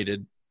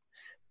underrated.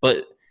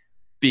 But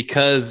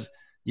because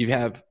you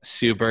have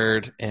Sue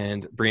Bird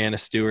and Brianna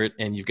Stewart,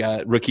 and you've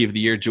got Rookie of the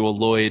Year Jewel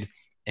Lloyd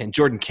and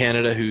Jordan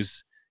Canada,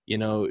 who's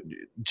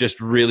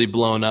just really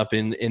blown up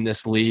in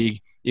this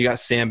league. You got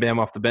Sam Bam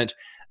off the bench.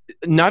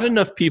 Not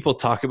enough people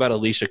talk about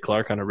Alicia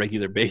Clark on a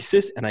regular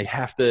basis, and I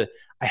have to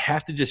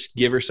just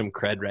give her some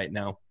cred right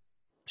now.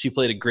 She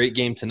played a great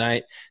game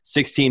tonight,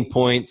 16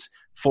 points,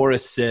 4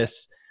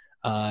 assists,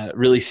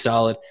 really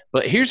solid.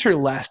 But here's her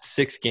last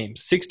 6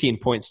 games: 16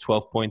 points,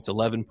 12 points,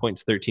 11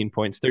 points, 13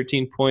 points,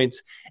 13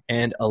 points,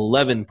 and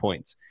 11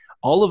 points.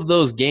 All of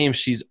those games,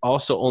 she's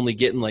also only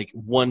getting like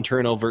 1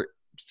 turnover,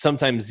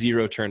 sometimes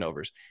 0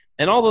 turnovers.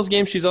 And all those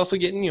games, she's also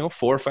getting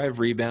 4 or 5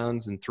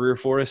 rebounds and 3 or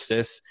 4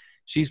 assists.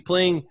 She's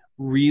playing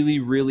really,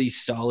 really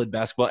solid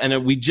basketball.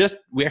 And we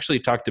actually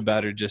talked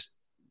about her just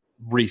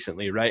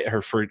recently, right?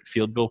 Her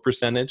field goal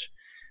percentage.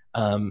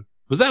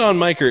 Was that on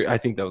mic, or I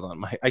think that was on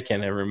mic? I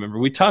can't ever remember.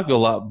 We talk a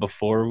lot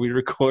before we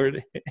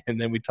record,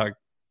 and then we talk,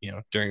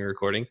 during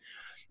recording,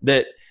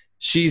 that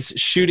she's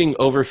shooting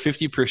over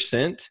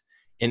 50%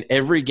 in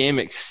every game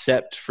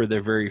except for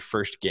their very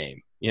first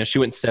game. She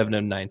went 7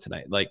 of 9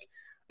 tonight. Like,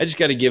 I just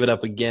got to give it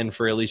up again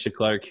for Alicia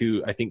Clark,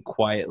 who I think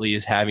quietly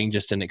is having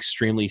just an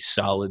extremely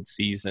solid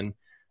season,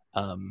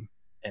 and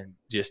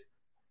just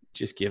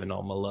giving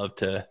all my love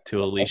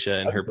to Alicia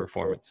and her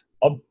performance.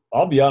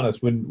 I'll be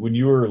honest, when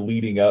you were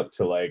leading up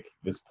to like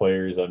this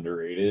player is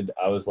underrated,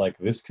 I was like,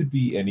 this could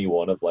be any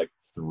one of like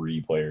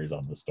 3 players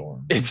on the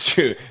Storm. It's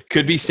true.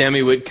 Could be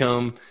Sammy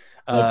Whitcomb,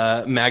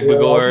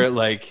 Magbagor,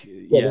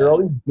 there are all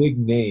these big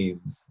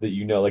names that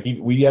like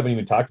we haven't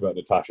even talked about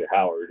Natasha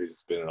Howard,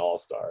 who's been an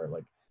all-star.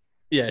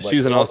 She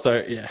was an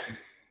all-star. Yeah.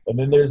 And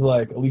then there's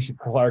like Alicia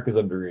Clark is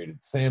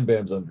underrated. Sam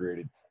Bam's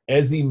underrated.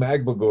 Ezzy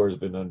Magbagor has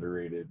been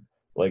underrated.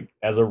 Like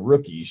as a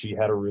rookie, she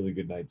had a really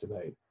good night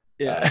tonight.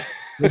 Yeah.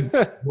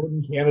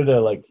 Jordan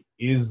Canada like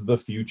is the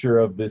future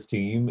of this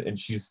team, and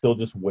she's still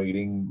just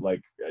waiting.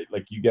 Like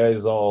you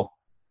guys all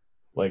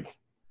like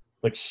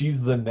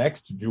she's the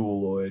next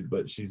Jewel Lloyd,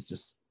 but she's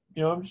just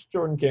I'm just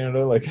Jordan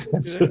Canada. Like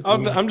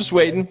I'm just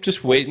waiting.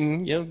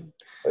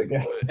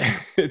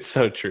 It's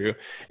so true.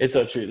 It's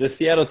so true. The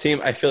Seattle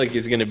team, I feel like,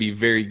 is going to be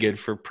very good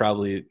for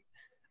probably,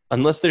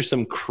 unless there's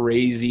some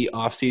crazy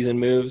offseason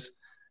moves,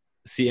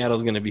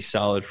 Seattle's going to be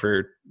solid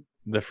for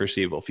the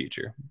foreseeable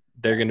future.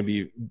 They're going to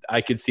be –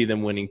 I could see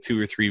them winning 2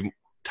 or 3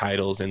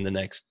 titles in the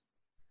next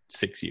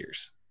 6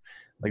 years.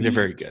 Like, they're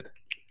very good.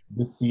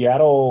 The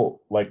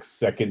Seattle, like,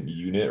 second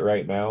unit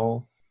right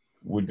now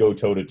would go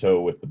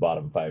toe-to-toe with the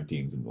bottom 5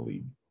 teams in the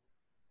league.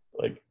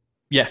 Like,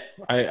 yeah,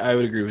 I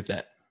would agree with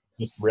that.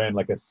 Just ran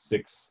like a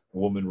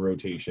 6-woman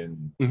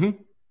rotation,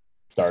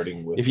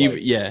 starting with if you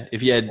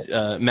had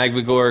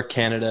Magbagor,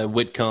 Canada,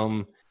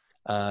 Whitcomb,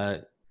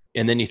 and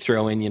then you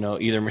throw in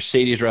either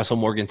Mercedes Russell,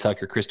 Morgan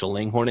Tucker, Crystal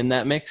Langhorne in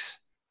that mix.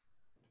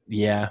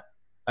 Yeah,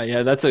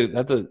 that's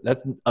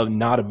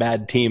not a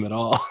bad team at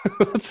all.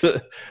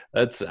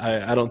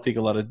 I don't think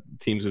a lot of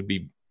teams would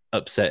be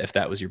upset if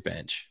that was your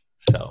bench.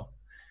 So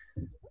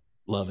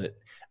love it.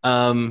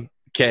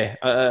 Okay,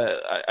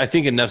 I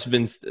think enough's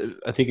been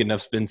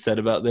said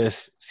about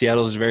this.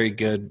 Seattle's very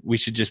good. We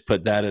should just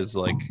put that as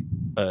like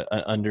an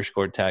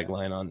underscore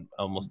tagline on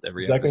almost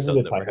every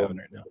episode that we're having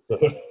right now.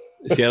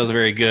 Seattle's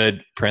very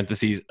good.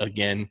 Parentheses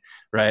again,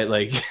 right?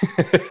 Like,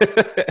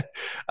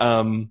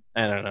 I don't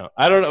know.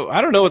 I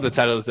don't know what the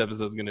title of this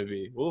episode is going to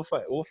be.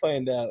 We'll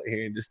find out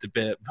here in just a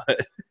bit.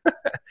 But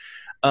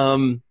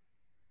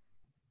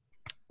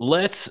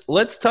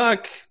let's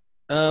talk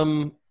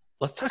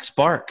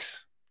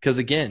Sparks, because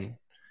again,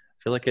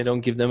 I feel like I don't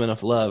give them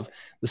enough love.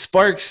 The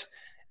Sparks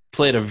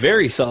played a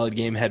very solid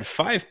game. Had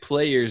 5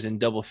 players in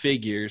double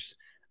figures.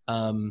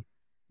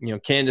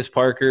 Candace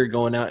Parker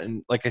going out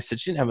and, like I said,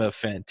 she didn't have a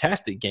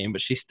fantastic game,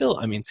 but she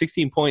still,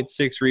 16 points,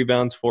 6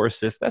 rebounds, 4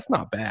 assists. That's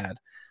not bad.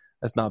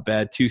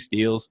 2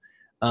 steals.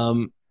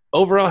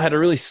 Overall, had a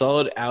really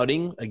solid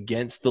outing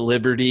against the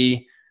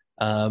Liberty.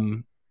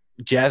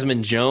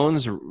 Jasmine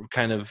Jones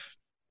kind of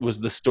was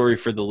the story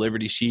for the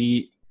Liberty.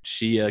 She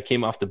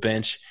came off the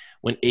bench,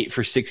 went 8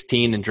 for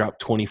 16 and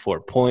dropped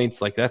 24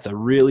 points. Like, that's a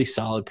really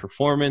solid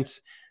performance.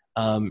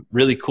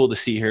 Really cool to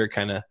see her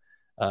kind of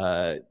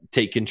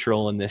take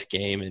control in this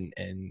game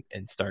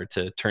and start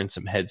to turn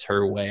some heads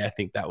her way. I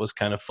think that was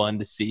kind of fun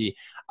to see.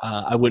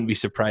 I wouldn't be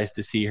surprised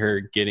to see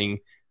her getting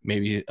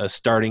maybe a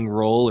starting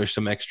role or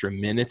some extra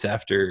minutes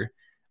after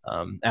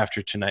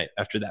tonight,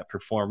 after that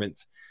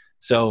performance.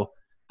 So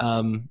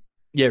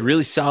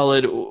really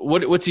solid.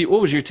 What was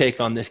your take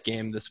on this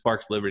game, the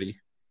Sparks Liberty?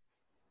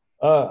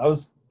 I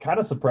was kind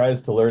of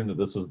surprised to learn that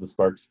this was the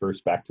Sparks'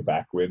 first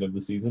back-to-back win of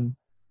the season.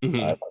 I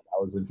thought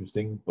that was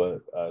interesting, but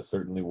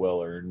certainly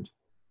well earned.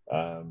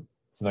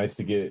 It's nice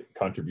to get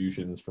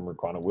contributions from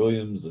Raquana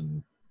Williams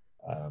and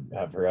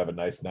have her have a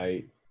nice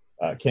night.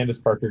 Candace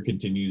Parker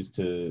continues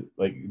to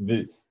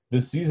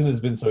this season has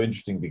been so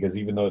interesting because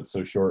even though it's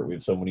so short, we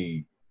have so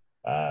many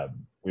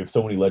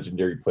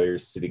legendary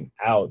players sitting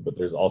out, but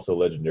there's also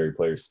legendary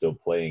players still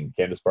playing.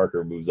 Candace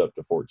Parker moves up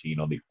to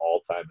 14 on the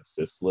all-time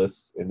assists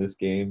list in this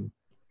game.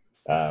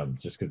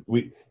 Just because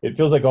it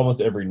feels like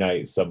almost every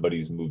night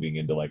somebody's moving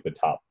into like the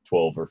top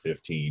 12 or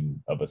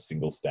 15 of a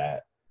single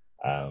stat,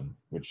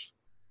 which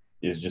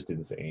is just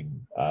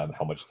insane.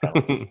 How much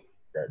talent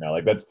right now.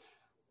 Like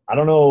I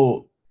don't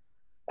know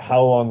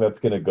how long that's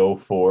gonna go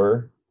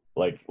for.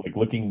 Like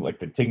looking like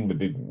taking the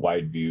big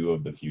wide view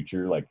of the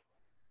future. Like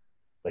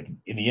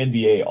in the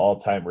NBA,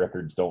 all-time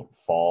records don't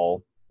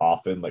fall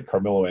often. Like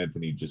Carmelo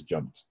Anthony just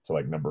jumped to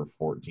like number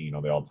 14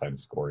 on the all-time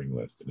scoring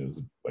list, and it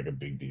was like a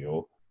big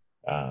deal.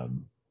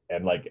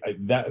 And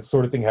that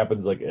sort of thing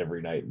happens like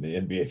every night in the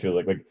NBA. I feel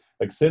like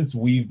since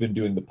we've been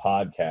doing the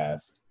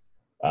podcast,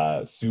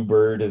 Sue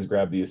Bird has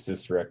grabbed the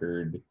assist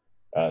record.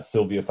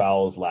 Sylvia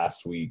Fowles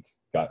last week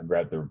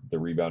grabbed the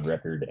rebound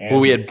record.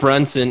 And we had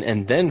Brunson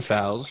and then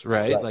Fowles,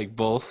 right? Like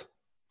both.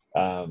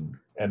 And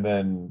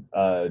then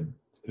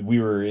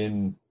we were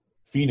in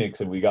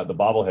Phoenix and we got the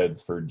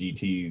bobbleheads for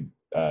DT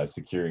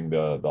securing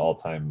the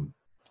all-time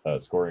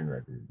scoring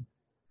record.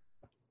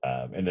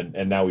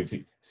 And now we've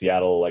seen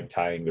Seattle like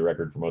tying the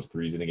record for most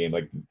threes in a game.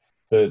 Like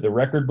the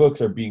record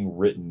books are being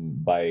written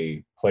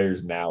by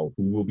players now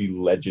who will be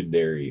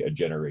legendary a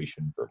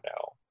generation from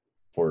now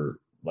for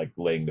like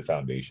laying the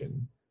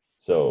foundation.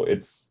 So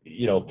it's,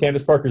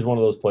 Candace Parker is one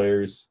of those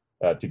players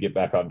to get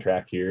back on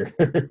track here.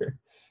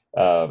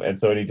 And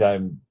so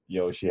anytime,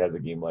 she has a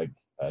game like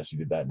she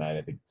did that night,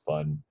 I think it's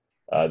fun.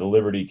 The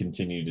Liberty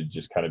continue to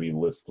just kind of be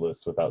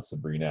listless without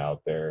Sabrina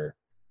out there.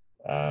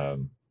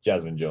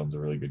 Jasmine Jones, a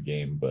really good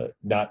game, but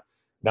not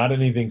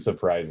anything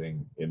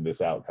surprising in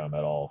this outcome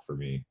at all for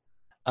me.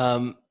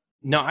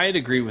 No, I'd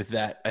agree with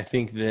that. I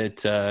think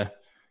that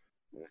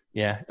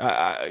Yeah,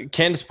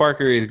 Candace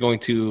Parker is going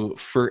to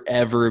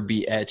forever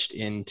be etched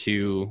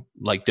into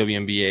like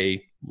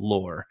WNBA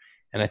lore,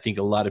 and I think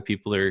a lot of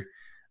people are,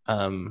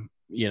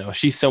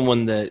 she's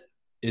someone that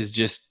is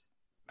just,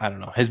 I don't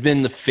know, has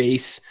been the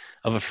face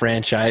of a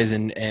franchise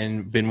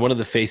and been one of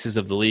the faces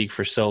of the league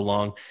for so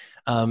long,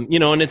 and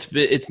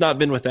it's not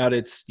been without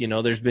its,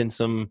 there's been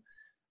some,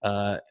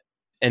 and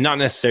not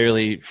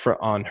necessarily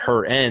on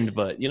her end,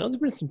 but there's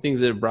been some things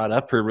that have brought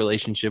up her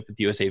relationship with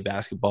USA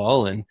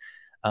Basketball and.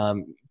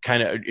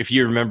 Kind of, if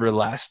you remember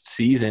last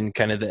season,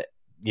 kind of the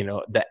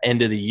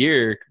end of the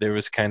year, there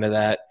was kind of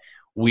that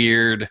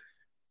weird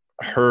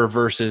her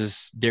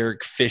versus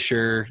Derek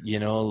Fisher,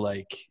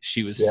 like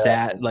she was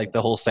sat like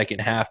the whole second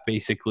half,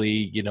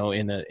 basically,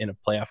 in a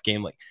playoff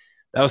game. Like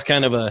that was it's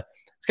kind of an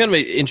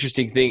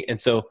interesting thing. And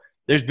so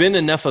there's been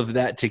enough of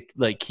that to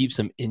like keep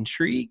some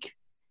intrigue,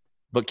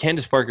 but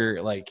Candace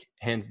Parker, like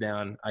hands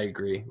down, I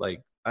agree.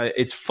 Like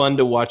it's fun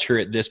to watch her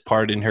at this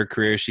part in her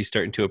career. She's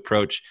starting to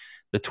approach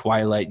the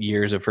twilight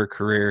years of her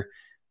career.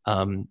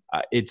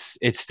 It's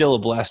still a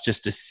blast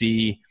just to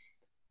see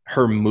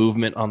her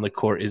movement on the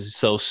court is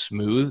so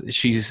smooth.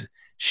 She's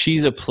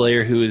a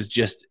player who is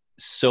just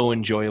so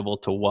enjoyable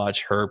to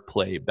watch her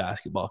play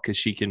basketball because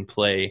she can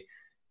play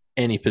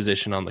any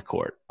position on the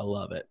court. I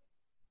love it.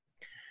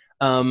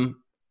 I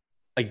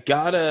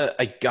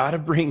gotta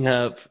bring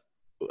up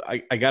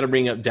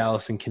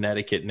Dallas and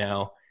Connecticut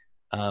now.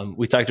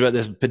 We talked about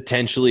this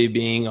potentially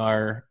being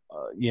our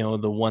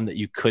the one that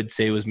you could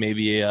say was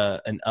maybe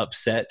an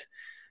upset.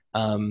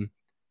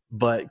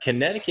 But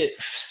Connecticut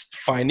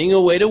finding a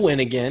way to win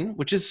again,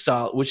 which is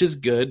solid, which is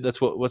good. That's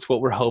what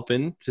we're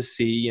hoping to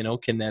see,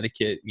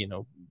 Connecticut,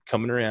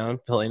 coming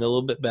around, playing a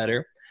little bit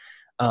better.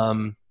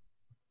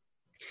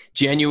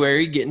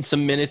 January getting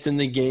some minutes in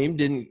the game,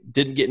 didn't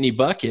get any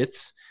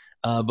buckets,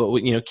 but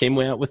came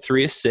out with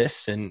 3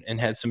 assists and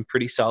had some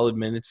pretty solid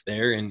minutes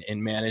there and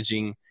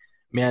managing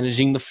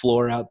the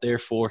floor out there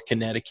for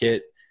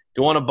Connecticut.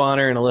 DeWanna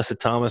Bonner and Alyssa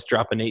Thomas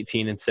dropping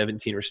 18 and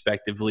 17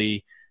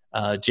 respectively.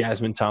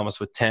 Jasmine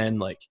Thomas with 10.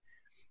 Like,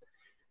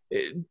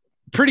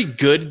 pretty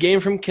good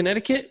game from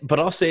Connecticut. But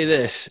I'll say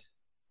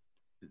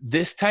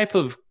this type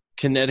of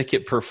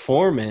Connecticut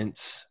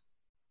performance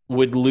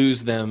would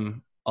lose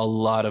them a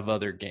lot of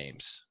other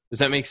games. Does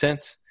that make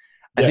sense?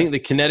 Yes. I think the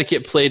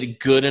Connecticut played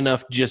good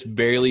enough just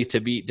barely to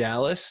beat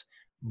Dallas,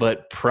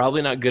 but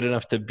probably not good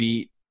enough to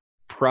beat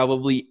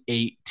probably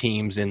 8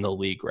 teams in the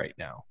league right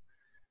now.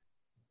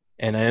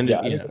 And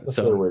that's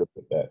a fair way to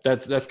put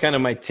that. That's kind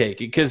of my take,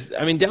 because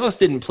I mean Dallas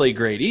didn't play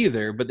great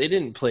either, but they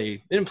didn't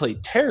play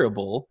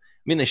terrible.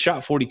 I mean, they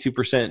shot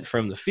 42%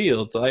 from the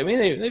field, so I mean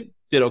they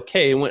did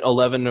okay. Went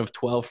 11 of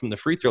 12 from the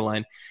free throw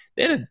line.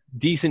 They had a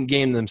decent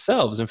game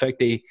themselves. In fact,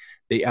 they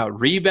out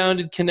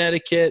rebounded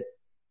Connecticut.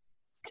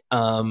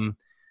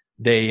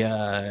 They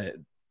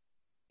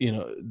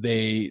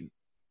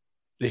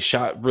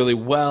shot really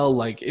well.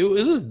 Like it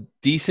was a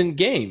decent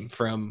game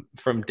from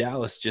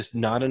Dallas, just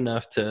not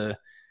enough to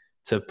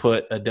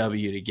put a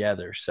W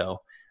together.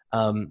 So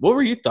what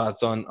were your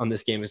thoughts on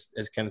this game as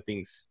kind of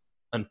things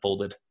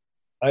unfolded?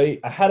 I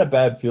had a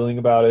bad feeling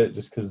about it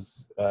just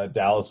because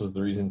Dallas was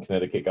the reason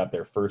Connecticut got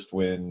their first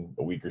win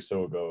a week or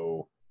so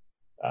ago.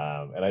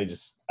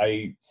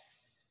 And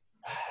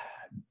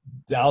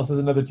Dallas is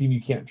another team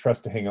you can't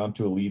trust to hang on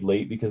to a lead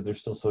late because they're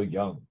still so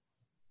young.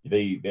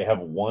 They have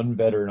one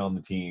veteran on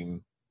the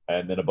team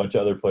and then a bunch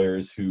of other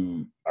players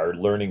who are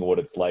learning what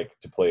it's like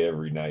to play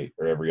every night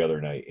or every other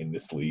night in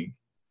this league.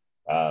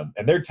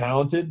 And they're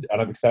talented,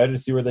 and I'm excited to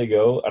see where they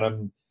go.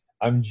 And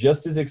I'm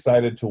just as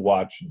excited to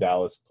watch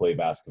Dallas play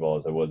basketball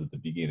as I was at the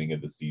beginning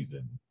of the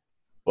season.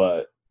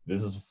 But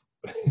this is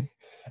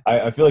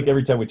I feel like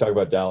every time we talk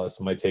about Dallas,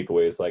 my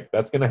takeaway is like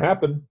that's going to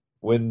happen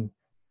when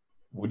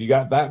you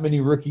got that many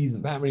rookies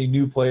and that many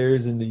new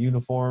players in the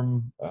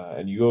uniform,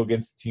 and you go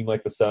against a team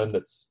like the Sun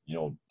that's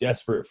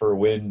desperate for a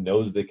win,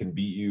 knows they can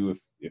beat you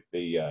if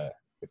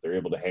they're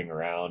able to hang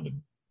around.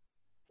 And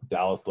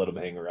Dallas let them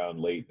hang around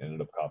late and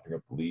ended up coughing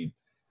up the lead.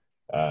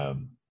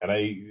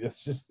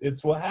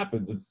 It's what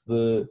happens. It's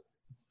the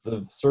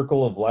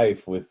circle of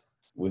life with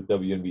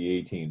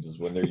WNBA teams is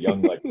when they're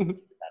young, like kind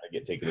of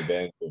get taken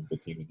advantage of the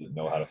teams that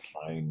know how to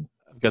find.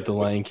 I've got the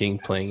Lion King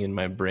playing in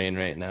my brain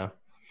right now.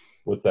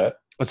 What's that?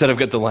 I said I've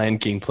got the Lion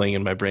King playing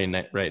in my brain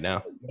right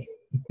now.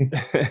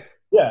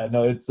 Yeah,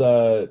 no, it's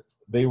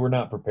they were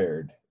not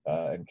prepared,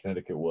 and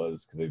Connecticut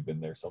was because they've been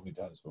there so many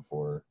times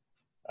before.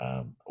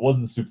 I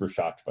wasn't super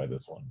shocked by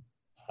this one,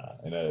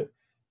 and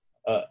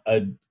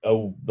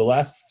the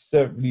last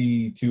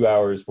 72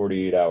 hours,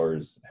 48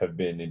 hours have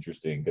been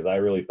interesting because I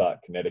really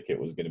thought Connecticut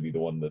was going to be the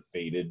one that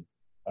faded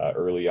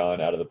early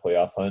on out of the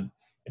playoff hunt,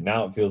 and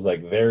now it feels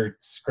like they're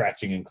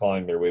scratching and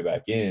clawing their way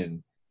back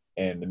in,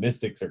 and the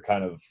Mystics are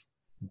kind of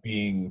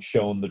being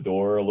shown the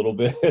door a little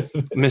bit.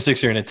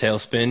 Mystics are in a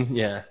tailspin.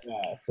 Yeah.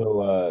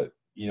 So,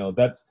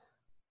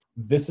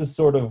 this is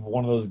sort of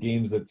one of those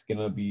games that's going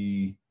to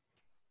be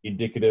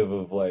indicative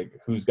of like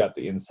who's got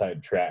the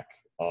inside track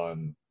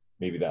on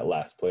maybe that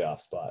last playoff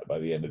spot by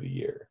the end of the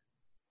year.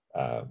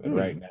 And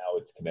right now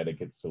it's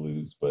Connecticut's to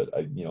lose, but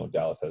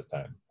Dallas has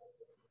time.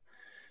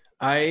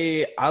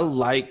 I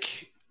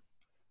like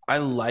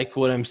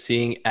what I'm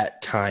seeing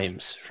at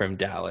times from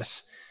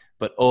Dallas,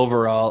 but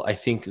overall, I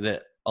think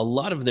that a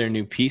lot of their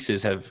new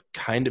pieces have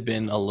kind of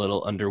been a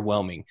little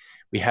underwhelming.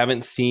 We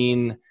haven't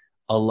seen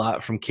a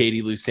lot from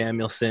Katie Lou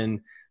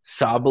Samuelson.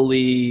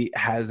 Sabali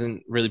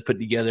hasn't really put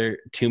together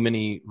too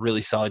many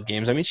really solid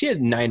games. I mean, she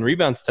had 9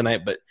 rebounds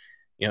tonight, but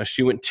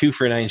she went 2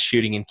 for 9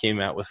 shooting and came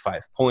out with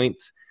 5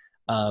 points.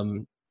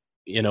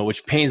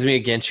 Which pains me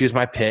again. She was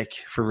my pick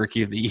for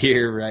Rookie of the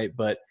Year, right?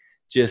 But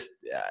just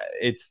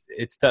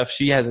it's tough.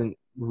 She hasn't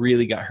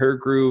really got her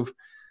groove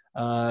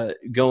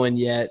going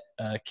yet.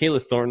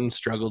 Kayla Thornton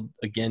struggled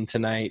again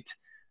tonight.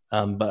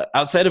 But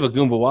outside of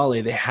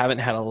Agumbawale, they haven't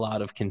had a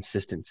lot of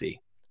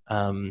consistency.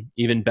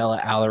 Even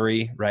Bella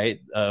Allery, right?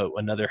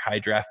 Another high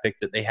draft pick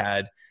that they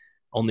had,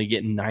 only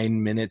getting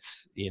 9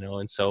 minutes,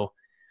 and so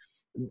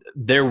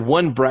their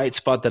one bright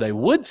spot that I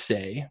would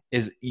say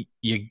is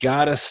you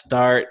got to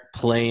start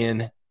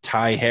playing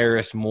Ty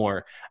Harris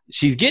more.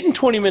 She's getting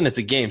 20 minutes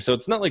a game, so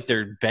it's not like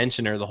they're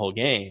benching her the whole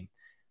game.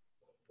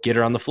 Get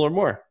her on the floor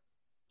more.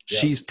 Yeah.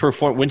 She's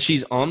performed when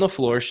she's on the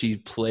floor. She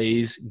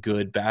plays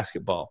good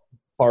basketball.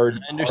 I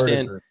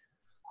understand.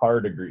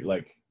 Hard agree.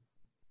 Like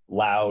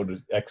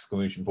loud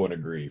exclamation point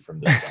agree from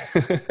this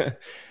side.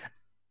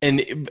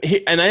 And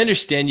I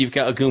understand you've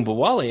got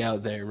Agumbawale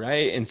out there,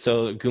 right? And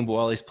so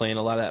Agumbawale's playing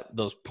a lot of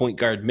those point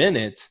guard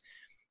minutes.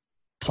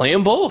 Play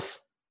them both.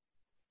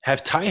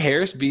 Have Ty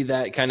Harris be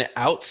that kind of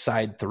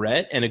outside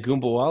threat, and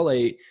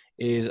Agumbawale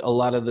is a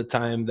lot of the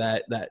time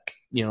that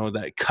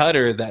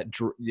cutter that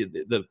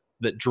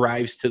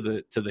drives to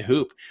the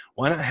hoop.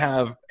 Why not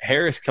have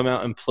Harris come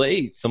out and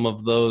play some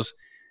of those,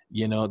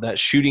 that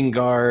shooting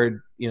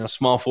guard,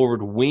 small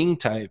forward wing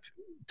type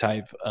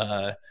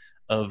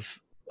of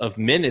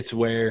minutes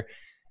where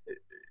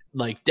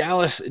like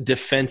Dallas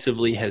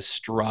defensively has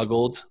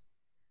struggled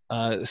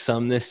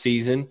some this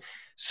season.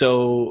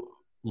 So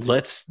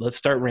let's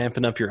start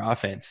ramping up your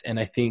offense. And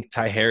I think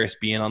Ty Harris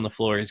being on the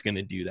floor is going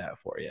to do that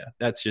for you.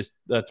 That's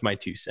my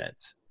 2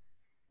 cents.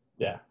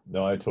 Yeah,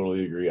 no, I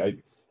totally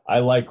agree. I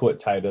like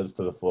what Ty does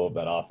to the flow of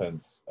that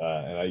offense.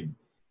 And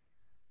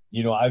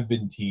I've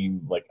been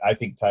like, I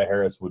think Ty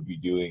Harris would be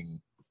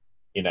doing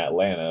in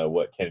Atlanta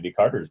what Kennedy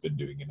Carter's been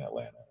doing in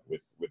Atlanta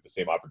with the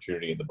same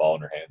opportunity and the ball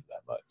in her hands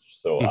that much.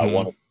 So I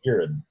want to see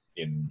her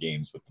in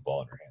games with the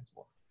ball in her hands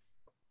more.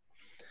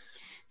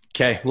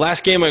 Okay,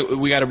 last game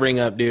we got to bring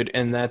up, dude,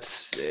 and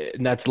that's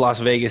Las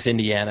Vegas,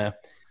 Indiana.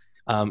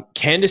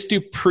 Candice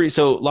Dupree.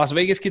 So Las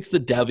Vegas gets the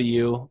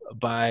W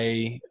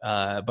by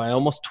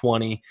almost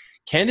 20.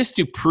 Candice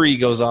Dupree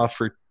goes off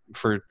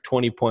for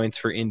 20 points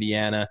for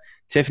Indiana.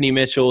 Tiffany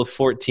Mitchell with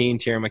 14.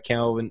 Tierra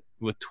McCowan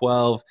with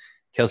 12.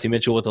 Kelsey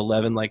Mitchell with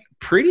 11. Like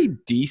pretty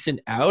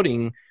decent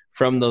outing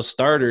from those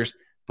starters,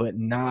 but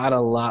not a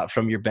lot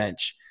from your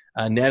bench.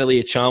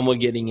 Natalie Achamwa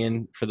getting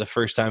in for the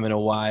first time in a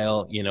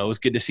while. It was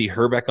good to see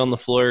her back on the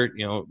floor,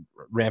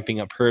 ramping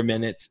up her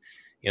minutes.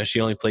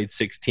 She only played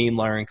 16.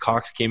 Lauren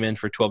Cox came in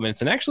for 12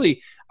 minutes. And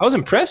actually, I was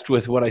impressed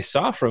with what I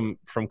saw from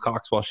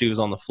Cox while she was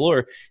on the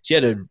floor. She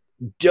had a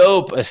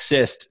dope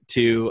assist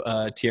to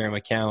Tierra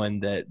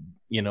McCowan that,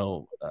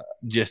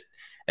 just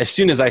as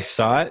soon as I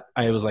saw it,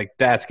 I was like,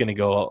 that's going to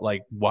go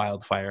like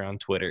wildfire on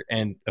Twitter.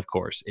 And, of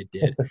course, it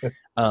did.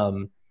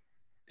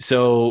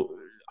 So,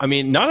 I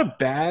mean,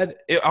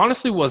 it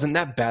honestly wasn't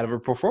that bad of a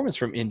performance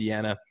from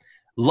Indiana.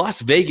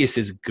 Las Vegas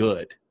is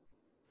good.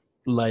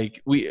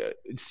 Like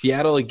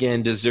Seattle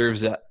again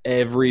deserves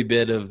every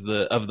bit of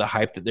the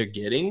hype that they're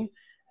getting.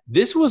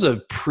 This was a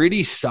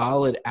pretty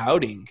solid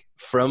outing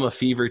from a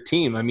Fever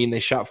team. I mean, they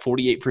shot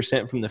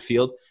 48% from the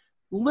field,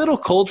 little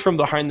cold from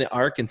behind the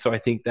arc, and so I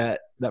think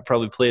that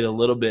probably played a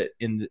little bit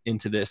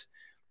into this.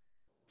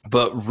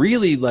 But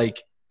really,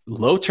 like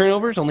low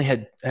turnovers, only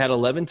had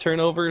 11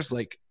 turnovers.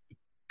 Like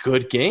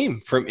good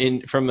game from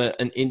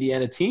an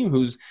Indiana team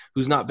who's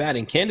not bad.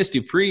 And Candice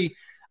Dupree,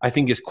 I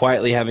think, is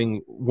quietly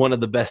having one of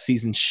the best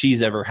seasons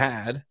she's ever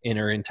had in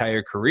her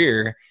entire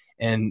career,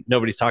 and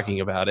nobody's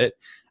talking about it.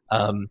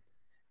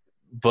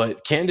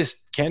 But Candice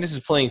is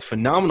playing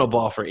phenomenal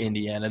ball for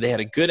Indiana. They had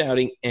a good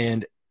outing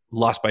and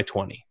lost by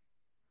 20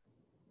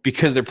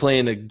 because they're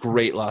playing a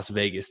great Las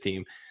Vegas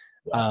team.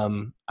 I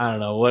don't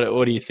know.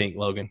 What do you think,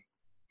 Logan?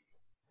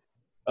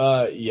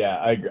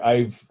 Yeah,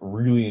 I've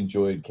really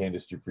enjoyed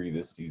Candice Dupree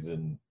this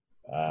season,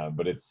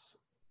 but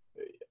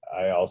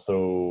I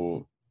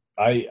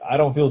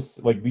don't feel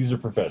like these are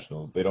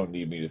professionals. They don't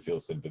need me to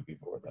feel sympathy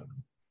for them.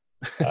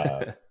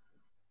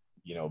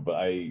 But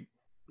I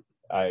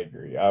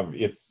agree.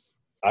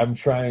 I'm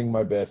trying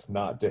my best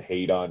not to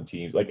hate on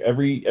teams. Like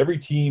every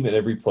team and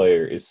every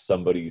player is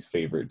somebody's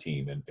favorite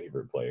team and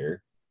favorite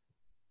player.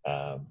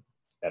 And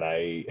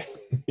I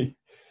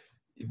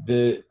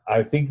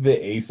think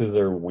the Aces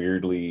are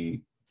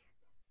weirdly,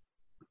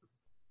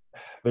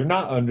 they're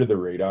not under the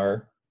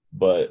radar,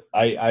 but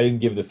I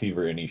didn't give the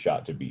Fever any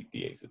shot to beat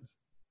the Aces.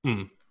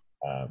 And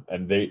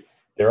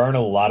there aren't a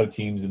lot of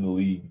teams in the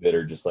league that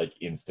are just like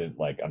instant,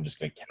 like I'm just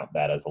going to count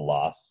that as a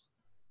loss.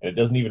 And it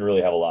doesn't even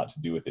really have a lot to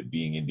do with it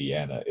being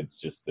Indiana. It's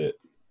just that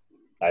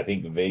I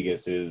think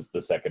Vegas is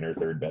the second or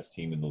third best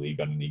team in the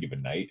league on any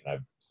given night. And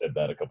I've said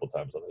that a couple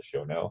times on the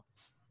show now.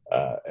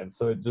 And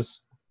so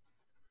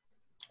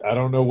I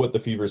don't know what the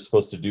Fever is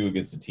supposed to do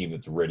against a team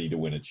that's ready to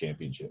win a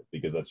championship,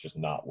 because that's just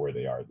not where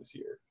they are this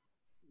year.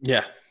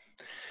 Yeah,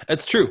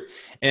 that's true.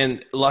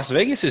 And Las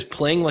Vegas is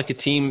playing like a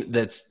team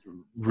that's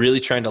really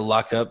trying to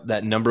lock up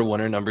that number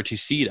 1 or number 2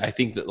 seed. I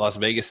think that Las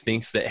Vegas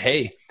thinks that,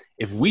 hey,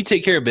 if we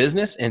take care of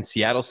business and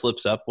Seattle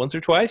slips up once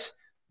or twice,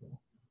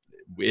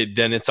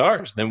 then it's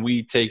ours. Then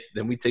we take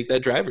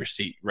that driver's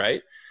seat,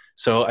 right?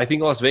 So I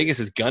think Las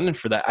Vegas is gunning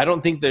for that. I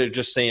don't think they're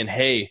just saying,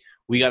 hey,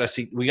 we got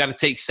to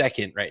take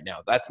second right now.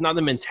 That's not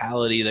the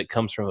mentality that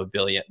comes from a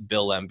Bill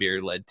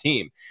Laimbeer-led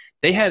team.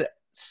 They had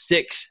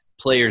 6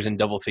 players in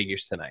double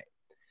figures tonight.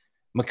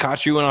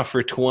 McCautry went off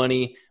for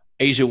 20.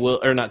 Yesterday.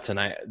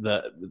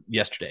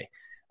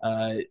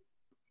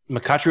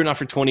 McCautry went off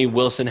for 20.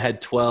 Wilson had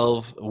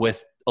 12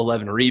 with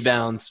 11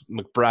 rebounds.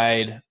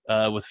 McBride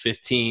with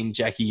 15.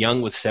 Jackie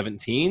Young with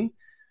 17.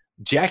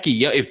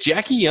 If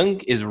Jackie Young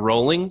is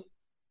rolling,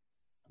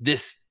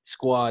 this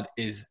squad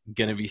is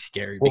going to be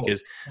scary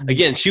because,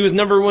 again, she was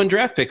number 1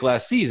 draft pick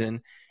last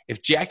season.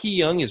 If Jackie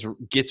Young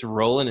gets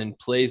rolling and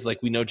plays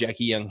like we know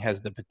Jackie Young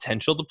has the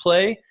potential to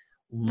play,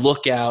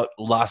 look out,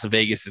 Las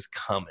Vegas is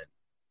coming.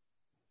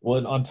 Well,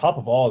 and on top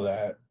of all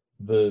that,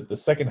 the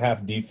second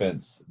half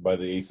defense by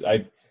the Aces,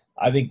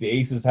 I think the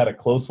Aces had a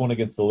close one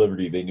against the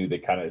Liberty they knew they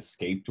kind of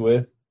escaped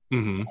with.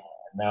 Mm-hmm.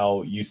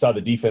 Now you saw the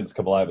defense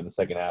come alive in the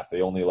second half.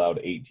 They only allowed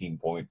 18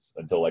 points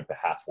until like the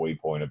halfway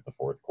point of the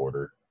fourth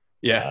quarter.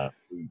 Yeah.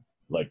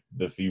 Like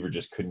the Fever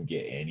just couldn't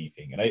get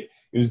anything. And it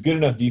was good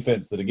enough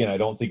defense that, again, I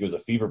don't think it was a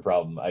Fever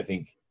problem. I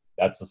think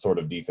that's the sort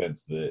of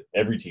defense that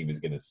every team is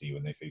going to see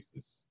when they face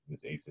this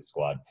Aces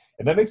squad.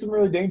 And that makes them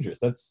really dangerous.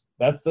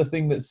 That's the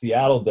thing that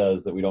Seattle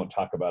does that we don't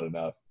talk about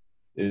enough,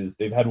 is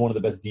they've had one of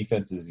the best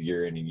defenses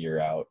year in and year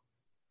out.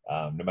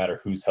 No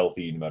matter who's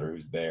healthy, no matter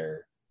who's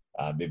there,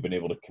 they've been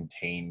able to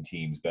contain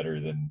teams better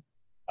than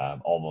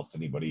almost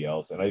anybody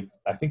else. And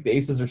I think the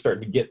Aces are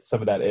starting to get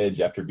some of that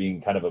edge after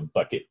being kind of a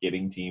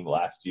bucket-getting team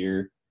last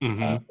year.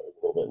 Mm-hmm. A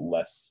little bit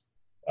less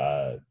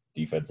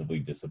defensively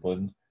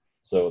disciplined.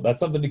 So that's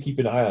something to keep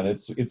an eye on.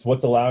 It's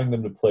what's allowing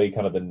them to play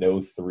kind of the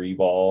no-3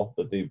 ball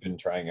that they've been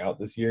trying out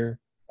this year.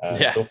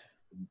 So far,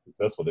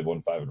 successful. They've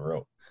won 5 in a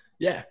row.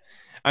 Yeah.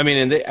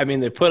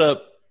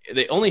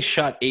 They only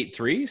shot 8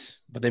 threes,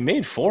 but they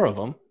made 4 of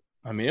them.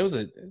 I mean, it's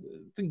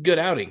a good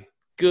outing.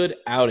 Good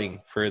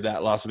outing for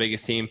that Las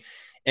Vegas team.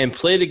 And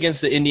played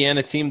against the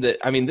Indiana team that,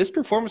 I mean, this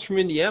performance from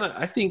Indiana,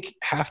 I think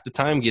half the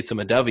time gets them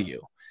a W.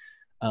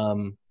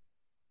 But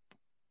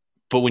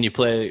when you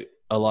play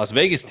a Las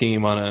Vegas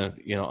team on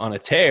a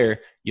tear,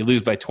 you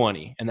lose by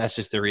 20. And that's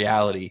just the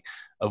reality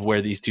of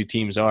where these two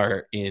teams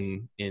are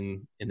in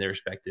their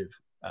respective,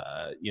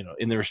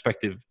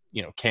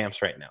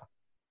 camps right now.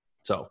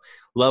 So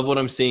love what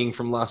I'm seeing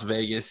from Las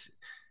Vegas.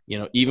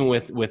 Even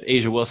with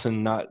Asia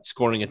Wilson not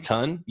scoring a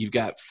ton, you've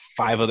got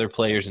 5 other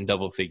players in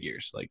double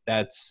figures. Like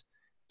it's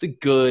a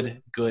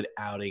good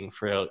outing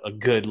for a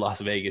good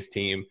Las Vegas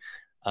team.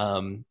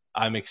 I'm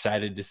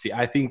excited to see.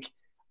 I think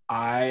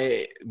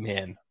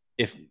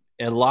if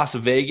Las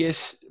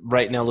Vegas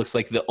right now looks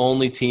like the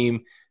only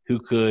team who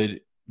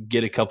could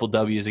get a couple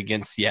W's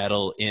against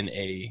Seattle in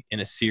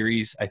a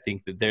series. I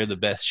think that they're the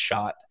best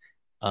shot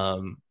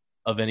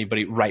of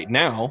anybody right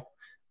now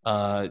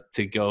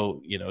to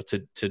go,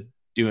 to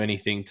do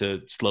anything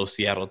to slow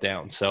Seattle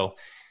down. So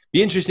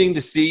be interesting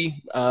to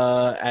see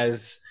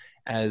as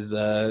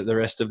the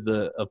rest of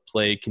the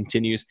play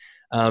continues.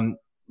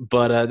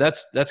 But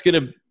that's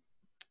going to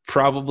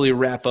probably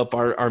wrap up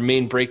our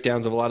main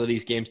breakdowns of a lot of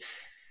these games.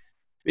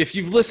 If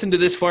you've listened to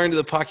this far into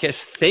the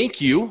podcast,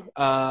 thank you.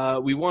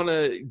 We want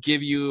to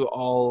give you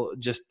all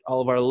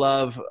of our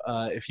love.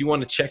 If you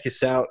want to check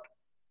us out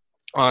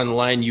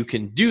online, you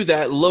can do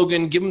that.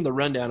 Logan, give them the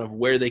rundown of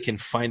where they can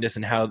find us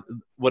and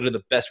what are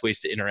the best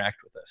ways to interact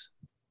with us.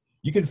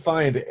 You can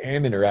find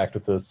and interact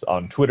with us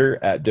on Twitter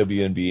at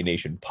WNBA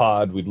Nation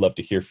Pod. We'd love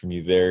to hear from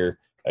you there.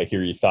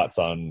 Hear your thoughts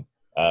on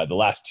the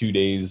last 2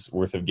 days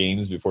worth of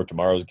games before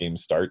tomorrow's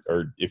games start.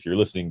 Or if you're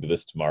listening to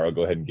this tomorrow,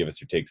 go ahead and give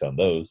us your takes on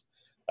those.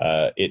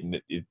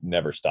 It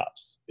never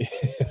stops.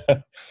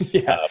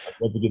 Yeah.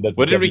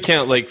 What did we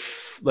count? Like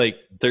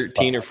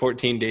 13 or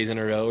 14 days in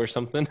a row or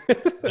something?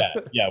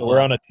 Yeah. We're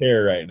on a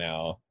tear right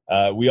now.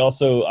 We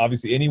also,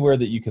 obviously, anywhere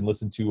that you can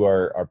listen to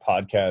our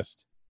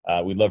podcast,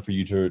 we'd love for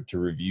you to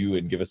review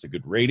and give us a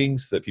good rating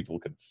so that people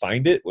can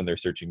find it when they're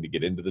searching to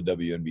get into the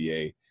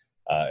WNBA.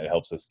 It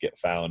helps us get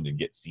found and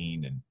get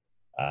seen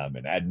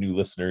and add new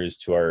listeners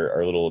to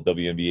our little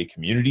WNBA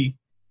community.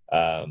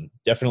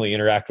 Definitely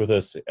interact with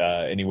us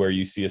anywhere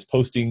you see us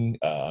posting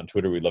on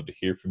Twitter. We'd love to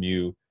hear from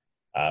you.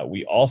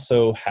 We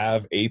also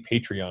have a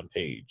Patreon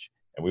page,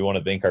 and we want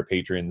to thank our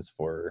patrons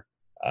for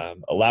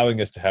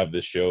allowing us to have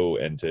this show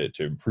and to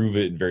improve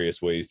it in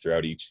various ways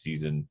throughout each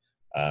season.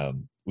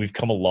 We've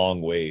come a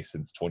long way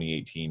since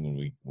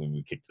 2018 when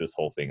we kicked this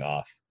whole thing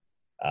off.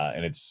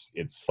 and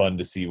it's fun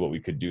to see what we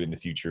could do in the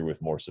future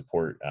with more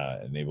support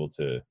and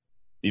the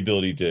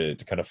ability to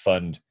kind of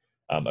fund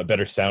a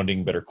better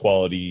sounding, better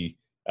quality,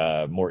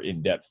 more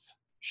in-depth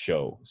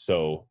show.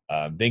 So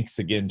thanks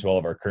again to all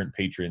of our current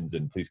patrons,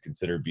 and please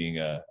consider being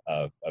a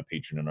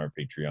patron on our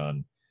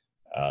Patreon.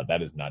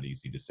 That is not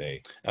easy to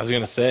say. I was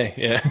going to say,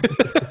 yeah.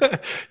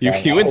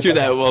 you went through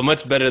that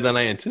much better than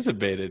I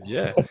anticipated.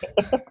 Yeah.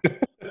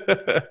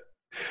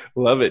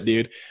 Love it,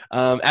 dude.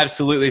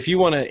 Absolutely. If you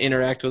want to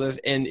interact with us,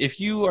 and if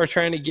you are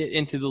trying to get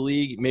into the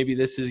league, maybe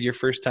this is your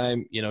first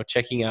time,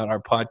 checking out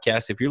our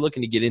podcast. If you're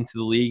looking to get into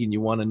the league and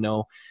you want to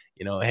know,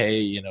 hey,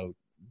 you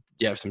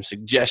have some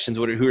suggestions,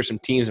 who are some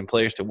teams and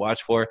players to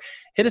watch for,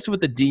 hit us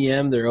with a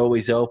DM. They're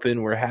always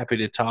open. We're happy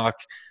to talk.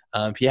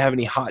 If you have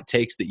any hot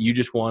takes that you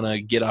just want to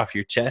get off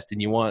your chest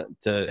and you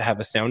want to have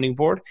a sounding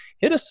board,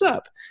 hit us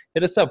up.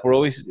 We're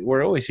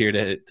always here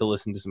to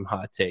listen to some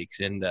hot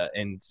takes and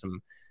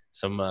some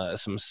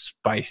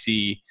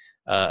spicy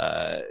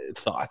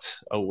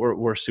thoughts.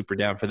 We're super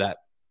down for that.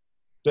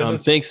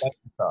 Thanks.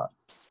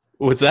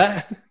 What's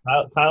that?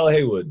 Kyle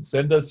Haywood,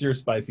 send us your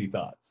spicy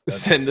thoughts.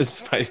 Send us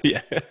spicy.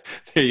 Yeah,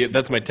 there you go.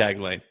 That's my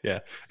tagline. Yeah.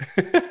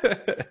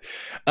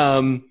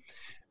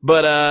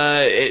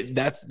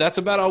 That's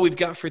about all we've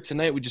got for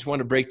tonight. We just want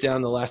to break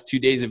down the last 2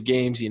 days of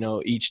games.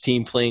 Each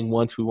team playing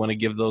once. We want to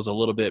give those a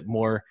little bit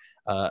more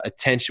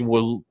attention.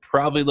 We'll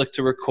probably look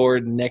to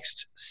record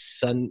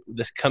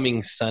this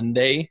coming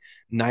Sunday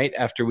night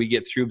after we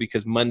get through,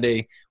 because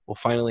Monday we'll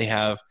finally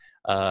have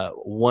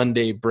 1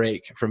 day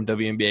break from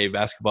WNBA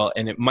basketball,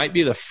 and it might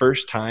be the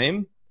first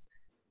time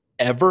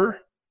ever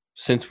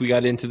since we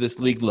got into this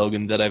league,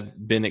 Logan, that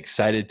I've been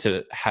excited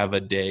to have a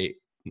day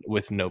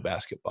with no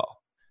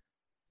basketball.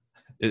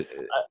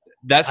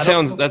 That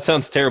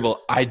sounds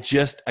terrible. I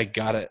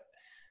gotta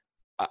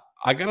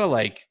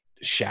like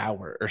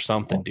shower or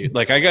something, dude.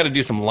 Like, I gotta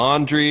do some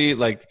laundry,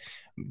 like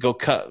go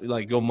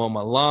mow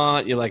my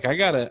lawn. You're like, I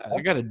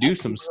gotta do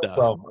some stuff.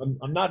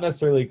 I'm not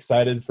necessarily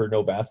excited for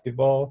no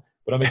basketball,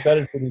 but I'm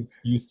excited for the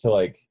excuse to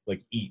like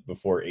eat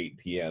before 8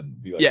 p.m.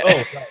 Be like,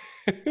 oh,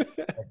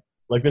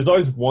 like there's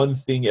always one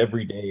thing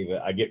every day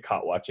that I get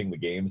caught watching the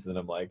games, and then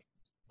I'm like,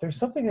 there's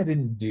something I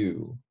didn't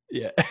do.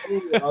 Yeah.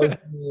 I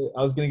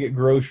was gonna get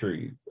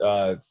groceries.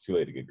 It's too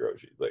late to get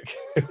groceries. Like,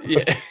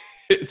 yeah,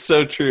 it's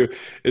so true.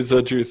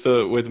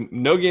 So with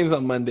no games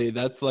on Monday,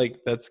 that's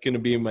gonna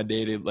be my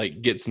day to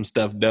like get some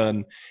stuff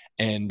done,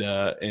 and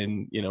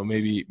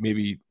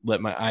maybe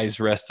let my eyes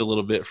rest a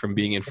little bit from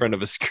being in front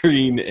of a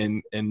screen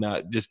and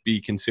not just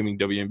be consuming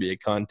WNBA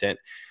content.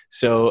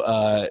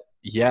 So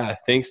yeah,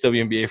 thanks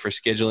WNBA for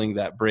scheduling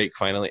that break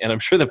finally, and I'm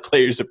sure the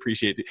players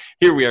appreciate it.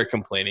 Here we are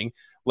complaining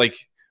like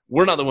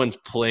we're not the ones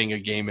playing a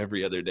game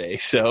every other day.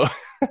 So,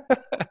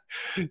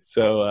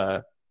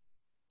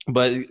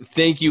 but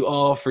thank you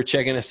all for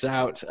checking us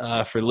out,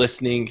 for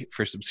listening,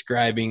 for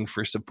subscribing,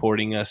 for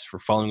supporting us, for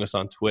following us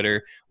on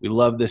Twitter. We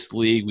love this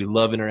league. We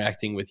love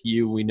interacting with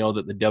you. We know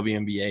that the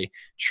WNBA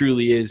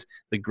truly is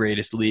the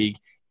greatest league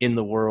in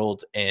the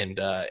world, and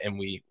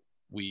we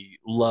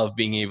love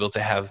being able to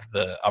have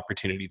the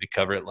opportunity to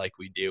cover it like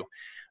we do.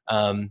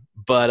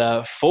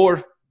 But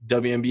for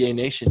WNBA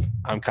Nation,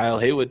 I'm Kyle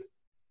Haywood.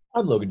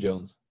 I'm Logan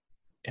Jones.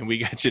 And we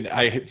got you.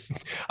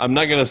 I'm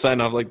not going to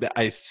sign off like that.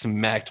 I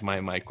smacked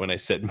my mic when I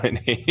said my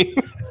name.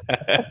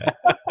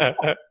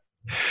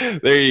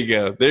 There you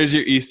go. There's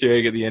your Easter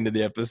egg at the end of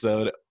the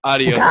episode.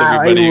 Adios,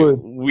 everybody.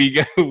 We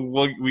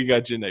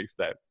got you next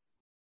time.